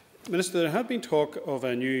 Minister, there had been talk of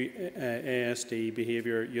a new ASD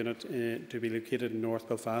behaviour unit to be located in North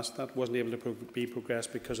Belfast. That wasn't able to be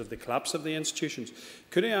progressed because of the collapse of the institutions.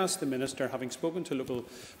 Could I ask the Minister, having spoken to local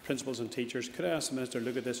principals and teachers, could I ask the Minister to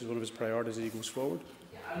look at this as one of his priorities as he goes forward?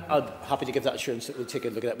 I'm happy to give that assurance that we'll take a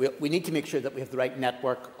look at that. We need to make sure that we have the right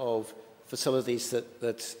network of facilities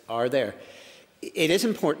that are there. It is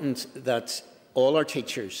important that all our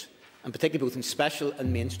teachers, and particularly both in special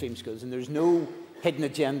and mainstream schools, and there's no hidden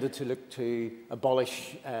agenda to look to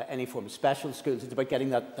abolish any form of special schools. It's about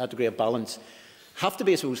getting that degree of balance. Have to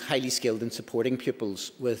be, I suppose, highly skilled in supporting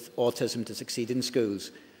pupils with autism to succeed in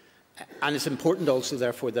schools. And it's important also,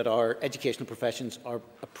 therefore, that our educational professions are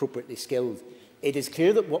appropriately skilled. It is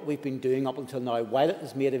clear that what we've been doing up until now, while it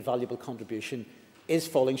has made a valuable contribution, is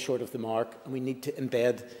falling short of the mark, and we need to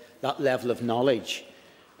embed that level of knowledge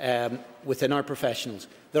within our professionals.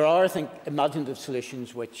 There are, I think, imaginative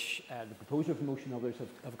solutions which the proposer of the motion and others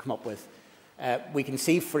have come up with. We can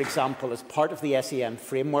see, for example, as part of the SEN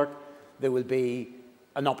framework, there will be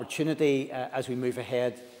an opportunity as we move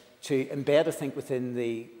ahead to embed, I think, within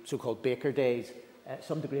the so-called Baker Days,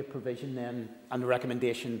 some degree of provision then and the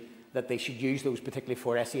recommendation that they should use those particularly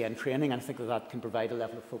for SEN training. And I think that can provide a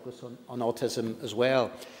level of focus on autism as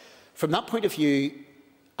well. From that point of view,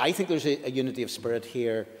 I think there's a unity of spirit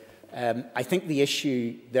here. I think the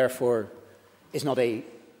issue, therefore, is not the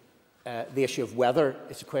issue of whether,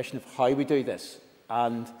 it's a question of how we do this.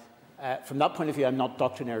 And from that point of view, I'm not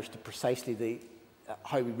doctrinaire as to precisely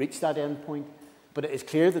how we reach that end point, but it is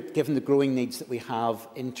clear that given the growing needs that we have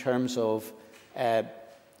in terms of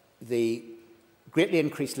the greatly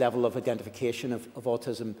increased level of identification of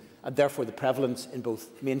autism, and therefore the prevalence in both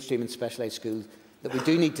mainstream and specialised schools, that we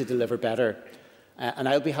do need to deliver better. And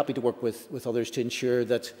I'll be happy to work with others to ensure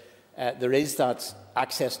that there is that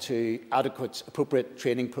access to adequate, appropriate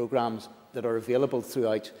training programmes that are available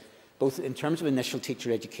throughout, both in terms of initial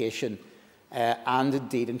teacher education and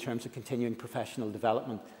indeed in terms of continuing professional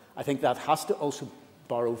development. I think that has to also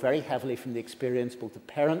borrow very heavily from the experience both of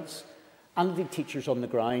parents and the teachers on the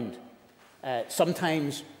ground.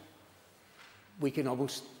 Sometimes we can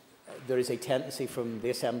almost, there is a tendency from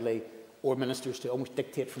the Assembly or ministers to almost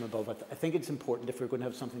dictate from above. I think it's important, if we're going to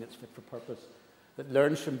have something that's fit for purpose, that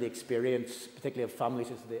learns from the experience, particularly of families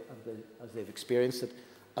as they've experienced it,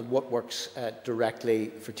 and what works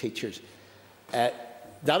directly for teachers.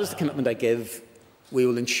 That is the commitment I give. We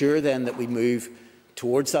will ensure then that we move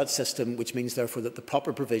towards that system, which means therefore that the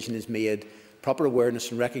proper provision is made, proper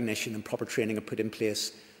awareness and recognition and proper training are put in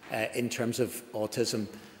place in terms of autism.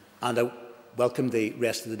 And I welcome the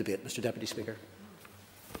rest of the debate. Mr Deputy Speaker.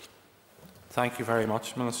 Thank you very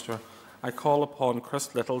much, Minister. I call upon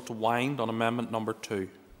Chris Little to wind on amendment number 2.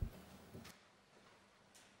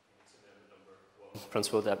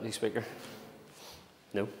 Principal Deputy Speaker.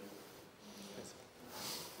 No.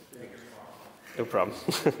 No problem.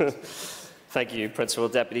 Thank you, Principal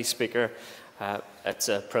Deputy Speaker. It's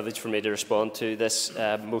a privilege for me to respond to this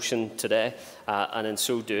motion today, and in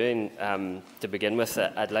so doing, to begin with,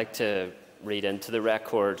 I'd like to read into the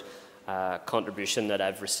record contribution that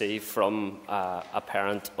I've received from a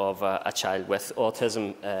parent of a child with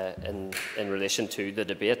autism in relation to the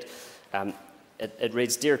debate. It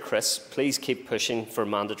reads, "Dear Chris, please keep pushing for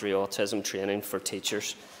mandatory autism training for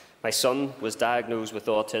teachers. My son was diagnosed with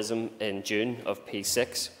autism in June of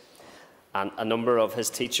P6, and a number of his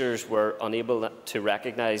teachers were unable to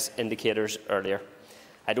recognise indicators earlier.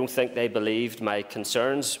 I don't think they believed my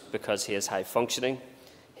concerns because he is high functioning.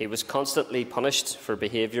 He was constantly punished for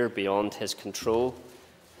behaviour beyond his control.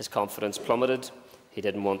 His confidence plummeted. He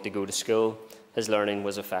didn't want to go to school. His learning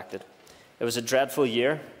was affected. It was a dreadful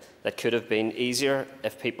year that could have been easier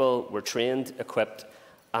if people were trained, equipped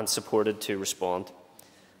and supported to respond.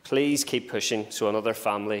 Please keep pushing so another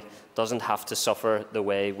family doesn't have to suffer the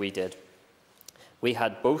way we did. We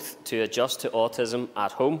had both to adjust to autism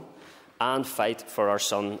at home and fight for our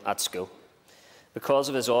son at school. Because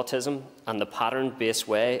of his autism and the pattern-based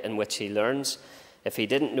way in which he learns, if he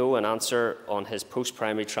didn't know an answer on his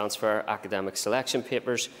post-primary transfer academic selection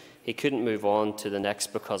papers, he couldn't move on to the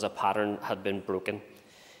next because a pattern had been broken.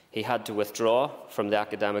 He had to withdraw from the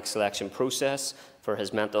academic selection process for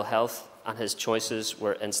his mental health, and his choices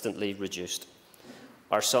were instantly reduced.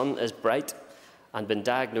 Our son is bright and been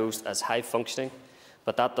diagnosed as high-functioning,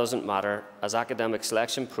 but that doesn't matter, as academic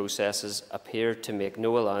selection processes appear to make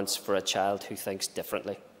no allowance for a child who thinks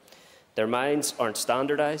differently. Their minds aren't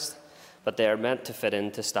standardised, but they are meant to fit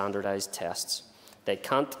into standardised tests. They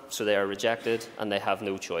can't, so they are rejected, and they have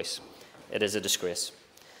no choice. It is a disgrace.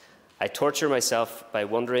 I torture myself by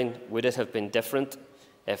wondering, would it have been different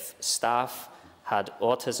if staff had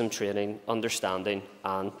autism training, understanding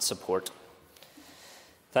and support?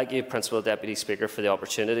 Thank you, Principal Deputy Speaker, for the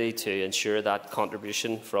opportunity to ensure that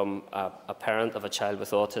contribution from a parent of a child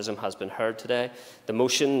with autism has been heard today. The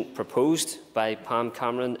motion proposed by Pam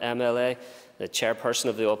Cameron, MLA, the chairperson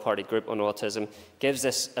of the All-Party Group on Autism, gives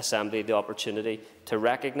this Assembly the opportunity to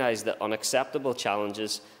recognise the unacceptable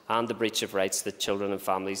challenges and the breach of rights that children and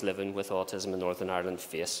families living with autism in Northern Ireland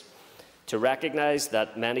face. To recognise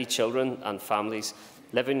that many children and families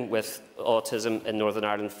living with autism in Northern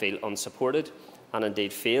Ireland feel unsupported and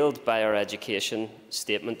indeed failed by our education,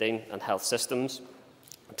 statementing and health systems.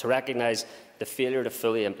 To recognise the failure to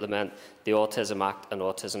fully implement the Autism Act and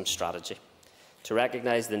Autism Strategy. To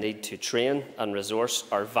recognise the need to train and resource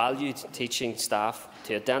our valued teaching staff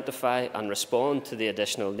to identify and respond to the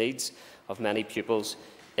additional needs of many pupils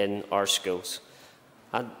in our schools.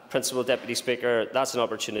 And, Principal Deputy Speaker, that's an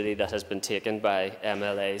opportunity that has been taken by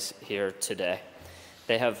MLAs here today.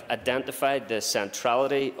 They have identified the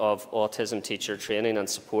centrality of autism teacher training and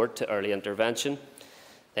support to early intervention.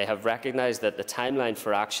 They have recognised that the timeline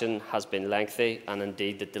for action has been lengthy and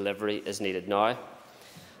indeed that delivery is needed now.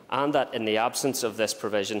 And that in the absence of this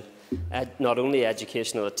provision, not only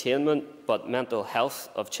educational attainment but mental health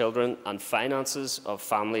of children and finances of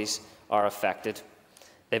families are affected.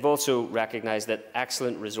 They've also recognised that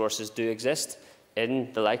excellent resources do exist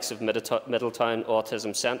in the likes of Middletown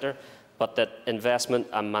Autism Centre, but that investment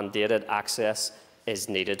and mandated access is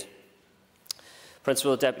needed.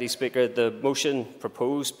 Principal Deputy Speaker, the motion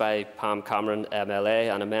proposed by Pam Cameron,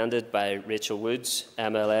 MLA, and amended by Rachel Woods,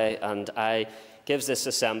 MLA, and I gives this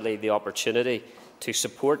Assembly the opportunity to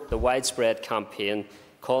support the widespread campaign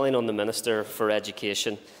calling on the Minister for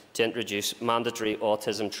Education to introduce mandatory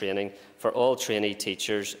autism training for all trainee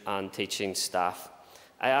teachers and teaching staff.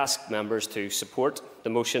 I ask members to support the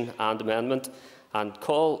motion and amendment and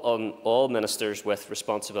call on all ministers with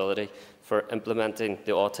responsibility for implementing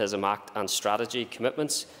the Autism Act and Strategy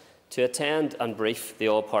commitments to attend and brief the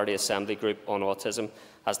All-Party Assembly Group on Autism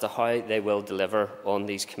as to how they will deliver on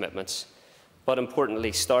these commitments. But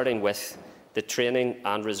importantly, starting with the training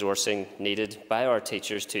and resourcing needed by our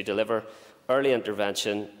teachers to deliver early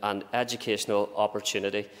intervention and educational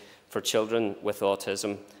opportunity for children with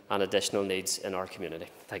autism and additional needs in our community.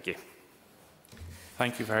 Thank you.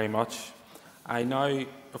 Thank you very much. I now,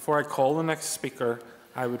 before I call the next speaker,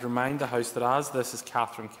 I would remind the House that as this is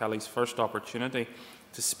Catherine Kelly's first opportunity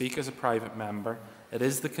to speak as a private member, it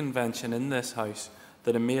is the convention in this House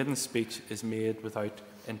that a maiden speech is made without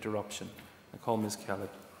interruption. I call Ms Kelly.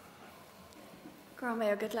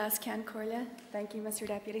 Thank you, Mr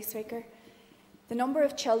Deputy Speaker. The number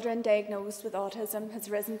of children diagnosed with autism has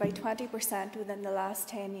risen by 20% within the last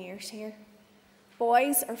 10 years here.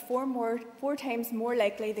 Boys are four times more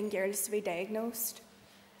likely than girls to be diagnosed.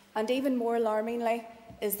 And even more alarmingly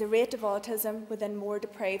is the rate of autism within more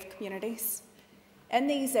deprived communities. In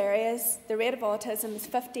these areas, the rate of autism is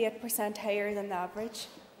 58% higher than the average.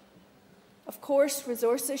 Of course,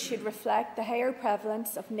 resources should reflect the higher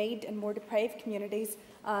prevalence of need in more deprived communities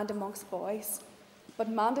and amongst boys. But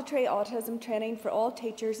mandatory autism training for all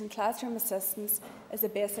teachers and classroom assistants is a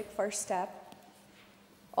basic first step.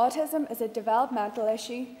 Autism is a developmental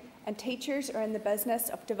issue, and teachers are in the business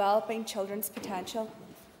of developing children's potential.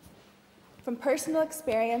 From personal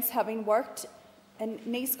experience, having worked in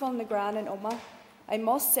Niscol, Nagran and Omagh, I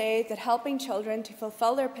must say that helping children to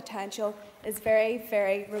fulfil their potential is very,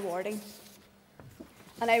 very rewarding.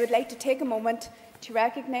 And I would like to take a moment to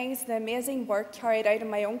recognise the amazing work carried out in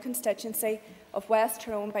my own constituency of West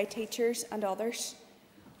Tyrone by teachers and others.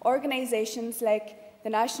 Organisations like the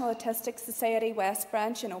National Autistic Society West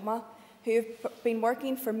Branch in Omagh, who have been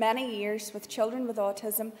working for many years with children with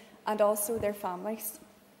autism and also their families.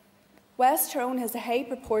 West Tyrone has a high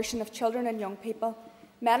proportion of children and young people,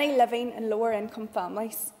 many living in lower income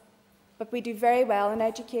families. But we do very well in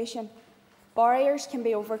education. Barriers can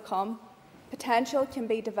be overcome, potential can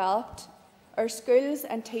be developed. Our schools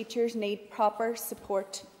and teachers need proper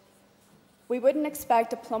support. We wouldn't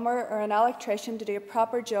expect a plumber or an electrician to do a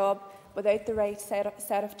proper job without the right set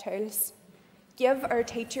of tools. Give our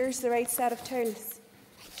teachers the right set of tools.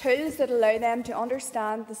 Tools that allow them to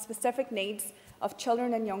understand the specific needs of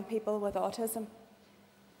children and young people with autism.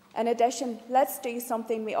 In addition, let's do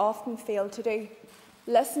something we often fail to do.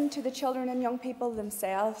 Listen to the children and young people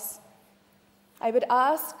themselves. I would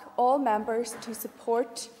ask all members to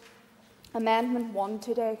support Amendment 1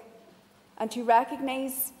 today and to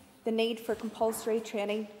recognise the need for compulsory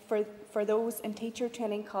training for those in teacher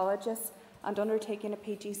training colleges and undertaking a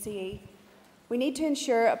PGCE. We need to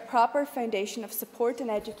ensure a proper foundation of support and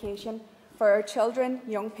education for our children,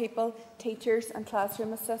 young people, teachers and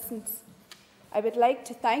classroom assistants. I would like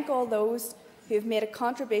to thank all those who have made a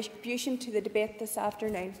contribution to the debate this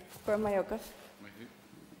afternoon.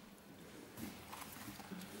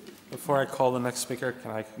 Before I call the next speaker,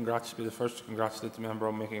 can I be the first to congratulate the member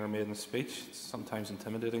on making her maiden speech. It's sometimes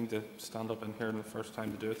intimidating to stand up in here the first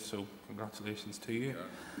time to do it, so congratulations to you.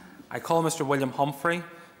 I call Mr William Humphrey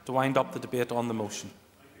to wind up the debate on the motion.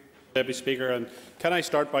 Deputy Speaker, and can I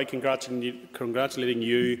start by congratulating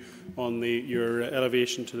you on your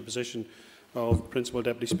elevation to the position of Principal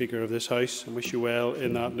Deputy Speaker of this House, and wish you well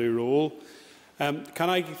in that new role. Can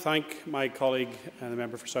I thank my colleague, the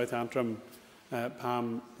member for South Antrim,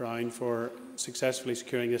 Pam Brown, for successfully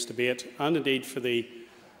securing this debate, and indeed for the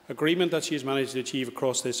agreement that she has managed to achieve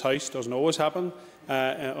across this House. It doesn't always happen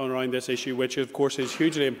around this issue, which of course is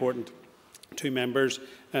hugely important to members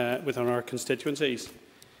within our constituencies.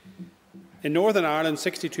 In Northern Ireland,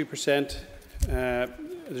 62%,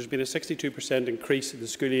 there's been a 62% increase in the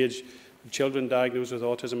school age of children diagnosed with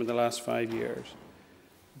autism in the last 5 years.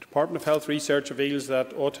 The Department of Health research reveals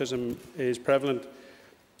that autism is prevalent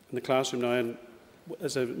in the classroom now, and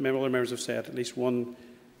as other members have said, at least one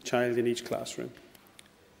child in each classroom.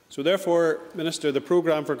 So therefore, Minister, the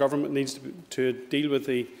programme for government needs to deal with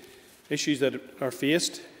the issues that are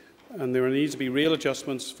faced, and there needs to be real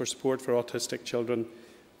adjustments for support for autistic children,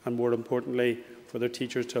 and more importantly, for their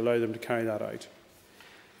teachers to allow them to carry that out.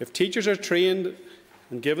 If teachers are trained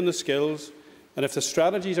and given the skills, and if the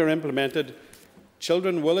strategies are implemented,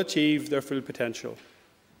 children will achieve their full potential.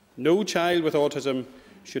 No child with autism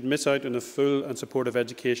should miss out on a full and supportive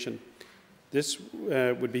education. This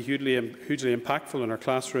would be hugely impactful on our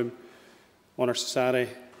classroom, on our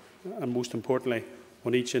society, and most importantly,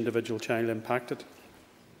 on each individual child impacted.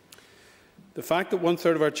 The fact that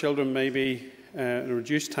 1/3 of our children may be in a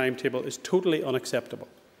reduced timetable is totally unacceptable.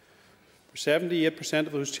 78%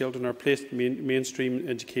 of those children are placed in mainstream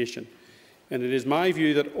education, and it is my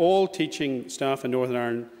view that all teaching staff in Northern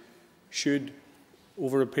Ireland should,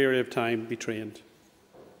 over a period of time, be trained.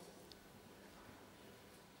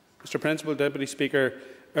 Mr Principal Deputy Speaker,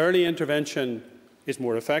 early intervention is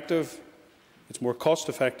more effective, it's more cost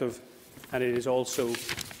effective, and it is also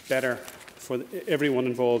better for everyone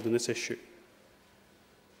involved in this issue.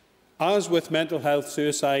 As with mental health,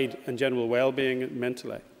 suicide and general well-being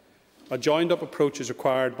mentally, a joined-up approach is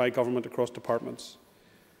required by government across departments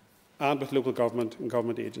and with local government and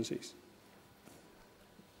government agencies.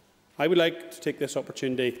 I would like to take this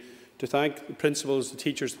opportunity to thank the principals, the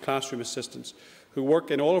teachers, the classroom assistants who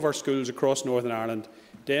work in all of our schools across Northern Ireland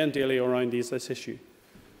day and daily around this issue.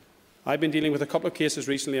 I've been dealing with a couple of cases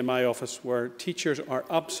recently in my office where teachers are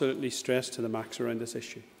absolutely stressed to the max around this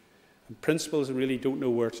issue, and principals really don't know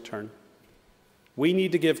where to turn. We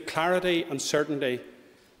need to give clarity and certainty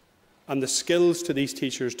and the skills to these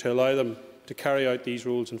teachers to allow them to carry out these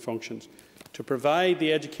roles and functions, to provide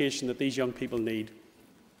the education that these young people need,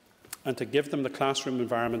 and to give them the classroom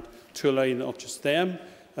environment to allow not just them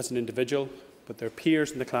as an individual, but their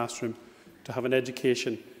peers in the classroom to have an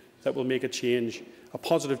education that will make a change, a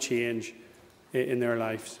positive change in their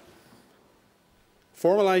lives.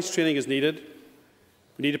 Formalised training is needed.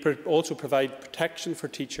 We need to also provide protection for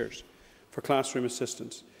teachers, for classroom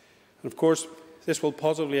assistants. And of course, this will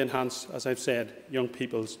positively enhance, as I've said, young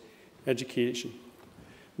people's education.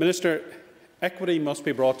 Minister, equity must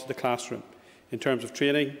be brought to the classroom in terms of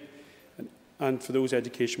training and for those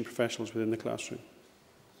education professionals within the classroom.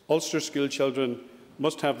 Ulster school children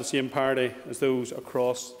must have the same parity as those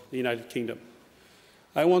across the United Kingdom.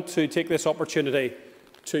 I want to take this opportunity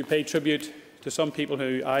to pay tribute to some people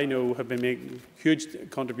who I know have been making a huge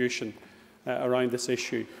contribution around this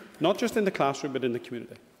issue, not just in the classroom but in the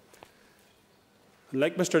community. And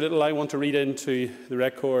like Mr Little, I want to read into the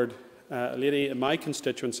record a lady in my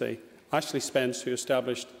constituency, Ashley Spence, who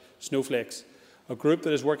established Snowflakes a group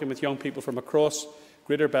that is working with young people from across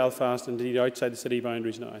Greater Belfast and indeed outside the city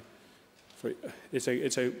boundaries now.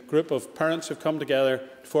 It's a group of parents who have come together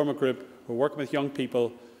to form a group who are working with young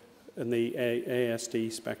people in the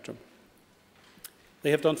ASD spectrum.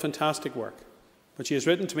 They have done fantastic work, but she has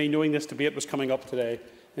written to me knowing this debate was coming up today,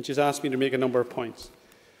 and she has asked me to make a number of points.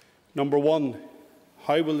 Number one,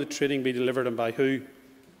 how will the training be delivered and by who?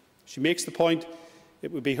 She makes the point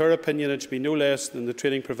it would be her opinion it should be no less than the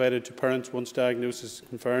training provided to parents once diagnosis is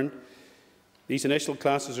confirmed. These initial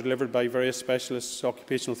classes are delivered by various specialists,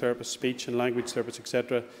 occupational therapists, speech and language therapists,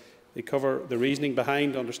 etc. They cover the reasoning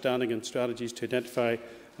behind understanding and strategies to identify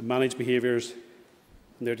and manage behaviours,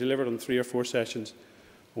 and they are delivered on 3 or 4 sessions.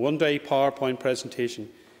 A one-day PowerPoint presentation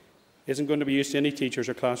isn't going to be used to any teachers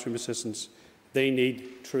or classroom assistants. They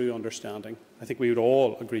need true understanding. I think we would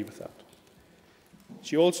all agree with that.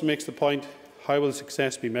 She also makes the point, how will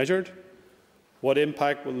success be measured? What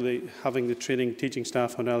impact will having the training teaching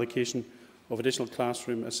staff on allocation of additional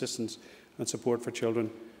classroom assistance and support for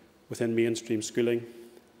children within mainstream schooling?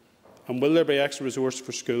 And will there be extra resource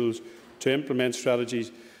for schools to implement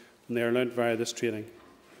strategies when they are learnt via this training?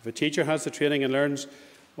 If a teacher has the training and learns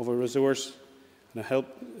of a resource and a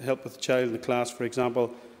help with the child in the class, for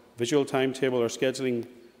example, visual timetable or scheduling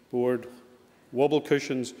board, wobble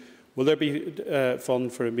cushions, will there be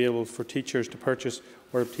fund for available for teachers to purchase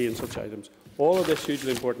or obtain such items? All of this is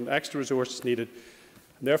hugely important. Extra resources needed.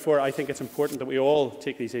 And therefore, I think it's important that we all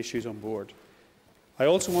take these issues on board. I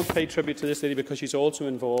also want to pay tribute to this lady because she's also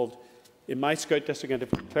involved in my Scout district and to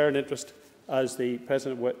declare an interest as the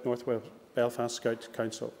President of North Belfast Scout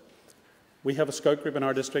Council. We have a Scout group in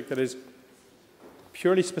our district that is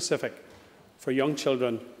purely specific for young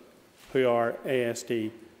children who are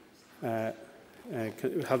ASD, have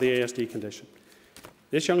the ASD condition.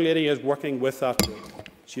 This young lady is working with that group.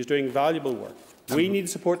 She is doing valuable work. We need to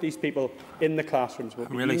support these people in the classrooms, but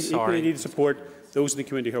we equally need to support those in the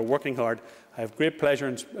community who are working hard. I have great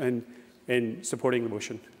pleasure in supporting the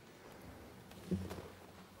motion.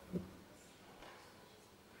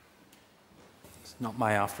 It's not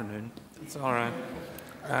my afternoon. It's all right.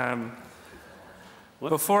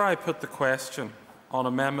 Before I put the question on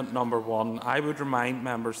amendment number 1, I would remind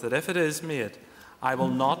members that if it is made, I will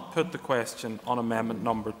not put the question on amendment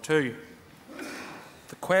number 2.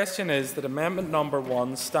 The question is that amendment number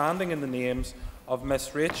 1, standing in the names of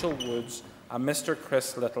Miss Rachel Woods and Mr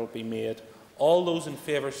Chris Little, be made. All those in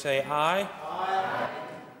favour say aye. Aye.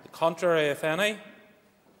 The contrary, if any?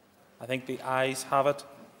 I think the ayes have it.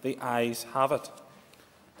 The ayes have it.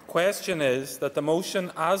 The question is that the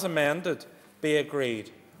motion as amended be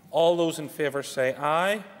agreed. All those in favour say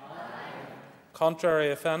aye. Aye. Contrary,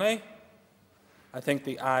 if any? I think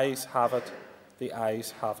the ayes have it. The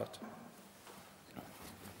ayes have it.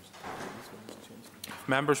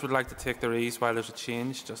 Members would like to take their ease while there's a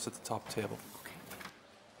change just at the top table.